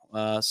exhale.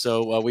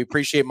 So we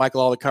appreciate,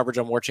 Michael, all the coverage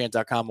on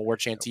warchant.com and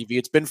Warchant TV.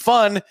 It's been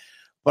fun,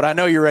 but I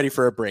know you're ready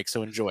for a break,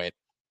 so enjoy it.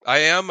 I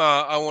am.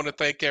 I want to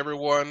thank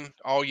everyone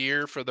all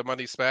year for the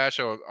Monday Smash,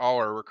 all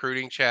our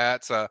recruiting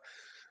chats.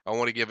 I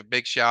want to give a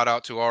big shout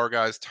out to our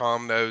guys.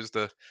 Tom knows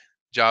the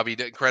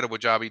incredible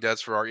job he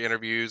does for our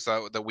interviews,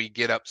 that we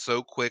get up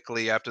so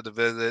quickly after the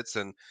visits.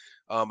 And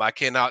I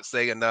cannot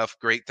say enough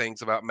great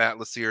things about Matt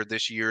Lassier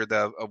this year,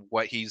 of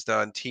what he's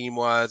done team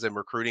wise and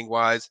recruiting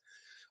wise.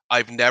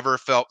 I've never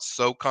felt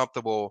so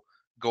comfortable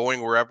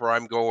going wherever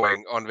I'm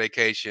going on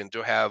vacation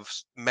to have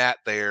Matt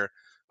there,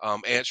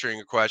 answering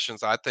your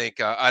questions. I think,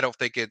 I don't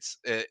think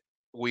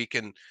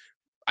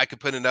I could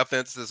put enough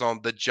emphasis on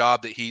the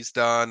job that he's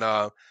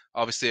done.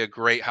 Obviously, a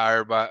great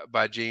hire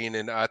by Gene,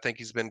 and I think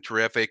he's been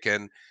terrific.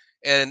 And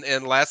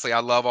lastly, I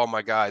love all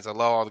my guys. I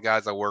love all the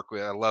guys I work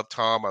with. I love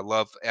Tom. I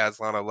love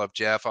Aslan. I love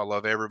Jeff. I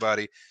love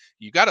everybody.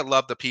 You got to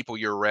love the people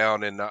you're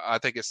around, and I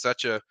think it's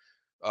such a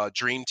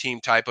dream team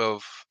type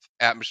of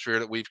atmosphere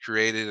that we've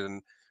created.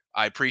 And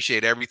I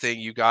appreciate everything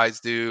you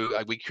guys do.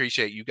 We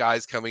appreciate you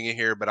guys coming in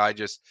here, but I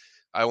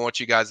want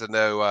you guys to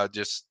know,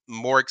 just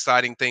more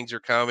exciting things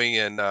are coming,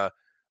 and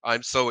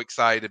I'm so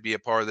excited to be a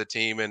part of the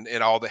team and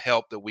all the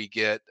help that we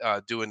get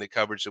doing the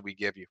coverage that we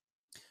give you.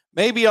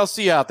 Maybe I'll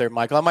see you out there,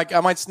 Michael.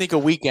 I might sneak a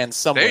weekend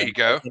somewhere. There you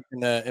go.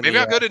 Maybe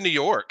I'll go to New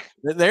York.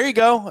 There you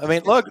go. I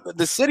mean, look,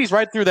 the city's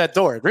right through that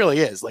door. It really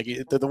is. Like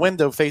the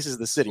window faces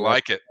the city.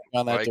 Like it.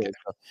 On that like door. it.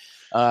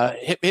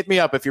 So, hit me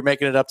up if you're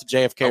making it up to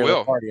JFK or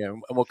the party,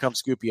 and we'll come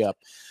scoop you up.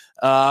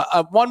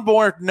 One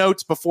more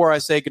note before I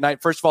say goodnight.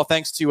 First of all,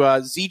 thanks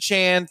to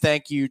Z-Chan.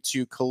 Thank you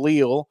to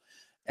Khalil.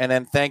 And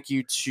then thank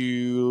you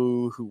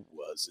to, who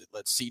was it?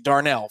 Let's see,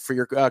 Darnell, for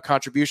your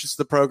contributions to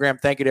the program.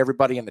 Thank you to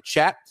everybody in the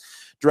chat.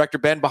 Director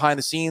Ben behind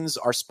the scenes.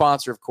 Our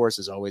sponsor, of course,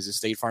 as always, is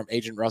State Farm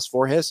agent Russ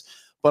Forhis.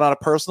 But on a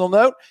personal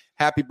note,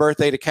 happy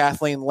birthday to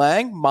Kathleen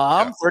Lang.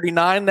 Mom,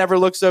 39 never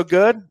looked so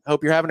good.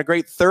 Hope you're having a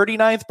great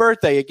 39th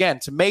birthday. Again,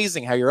 it's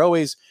amazing how you're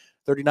always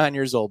 39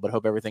 years old, but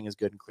hope everything is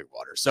good in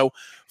Clearwater. So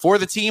for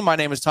the team, my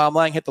name is Tom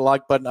Lang. Hit the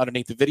like button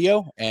underneath the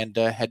video and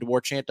head to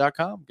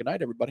warchant.com. Good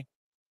night, everybody.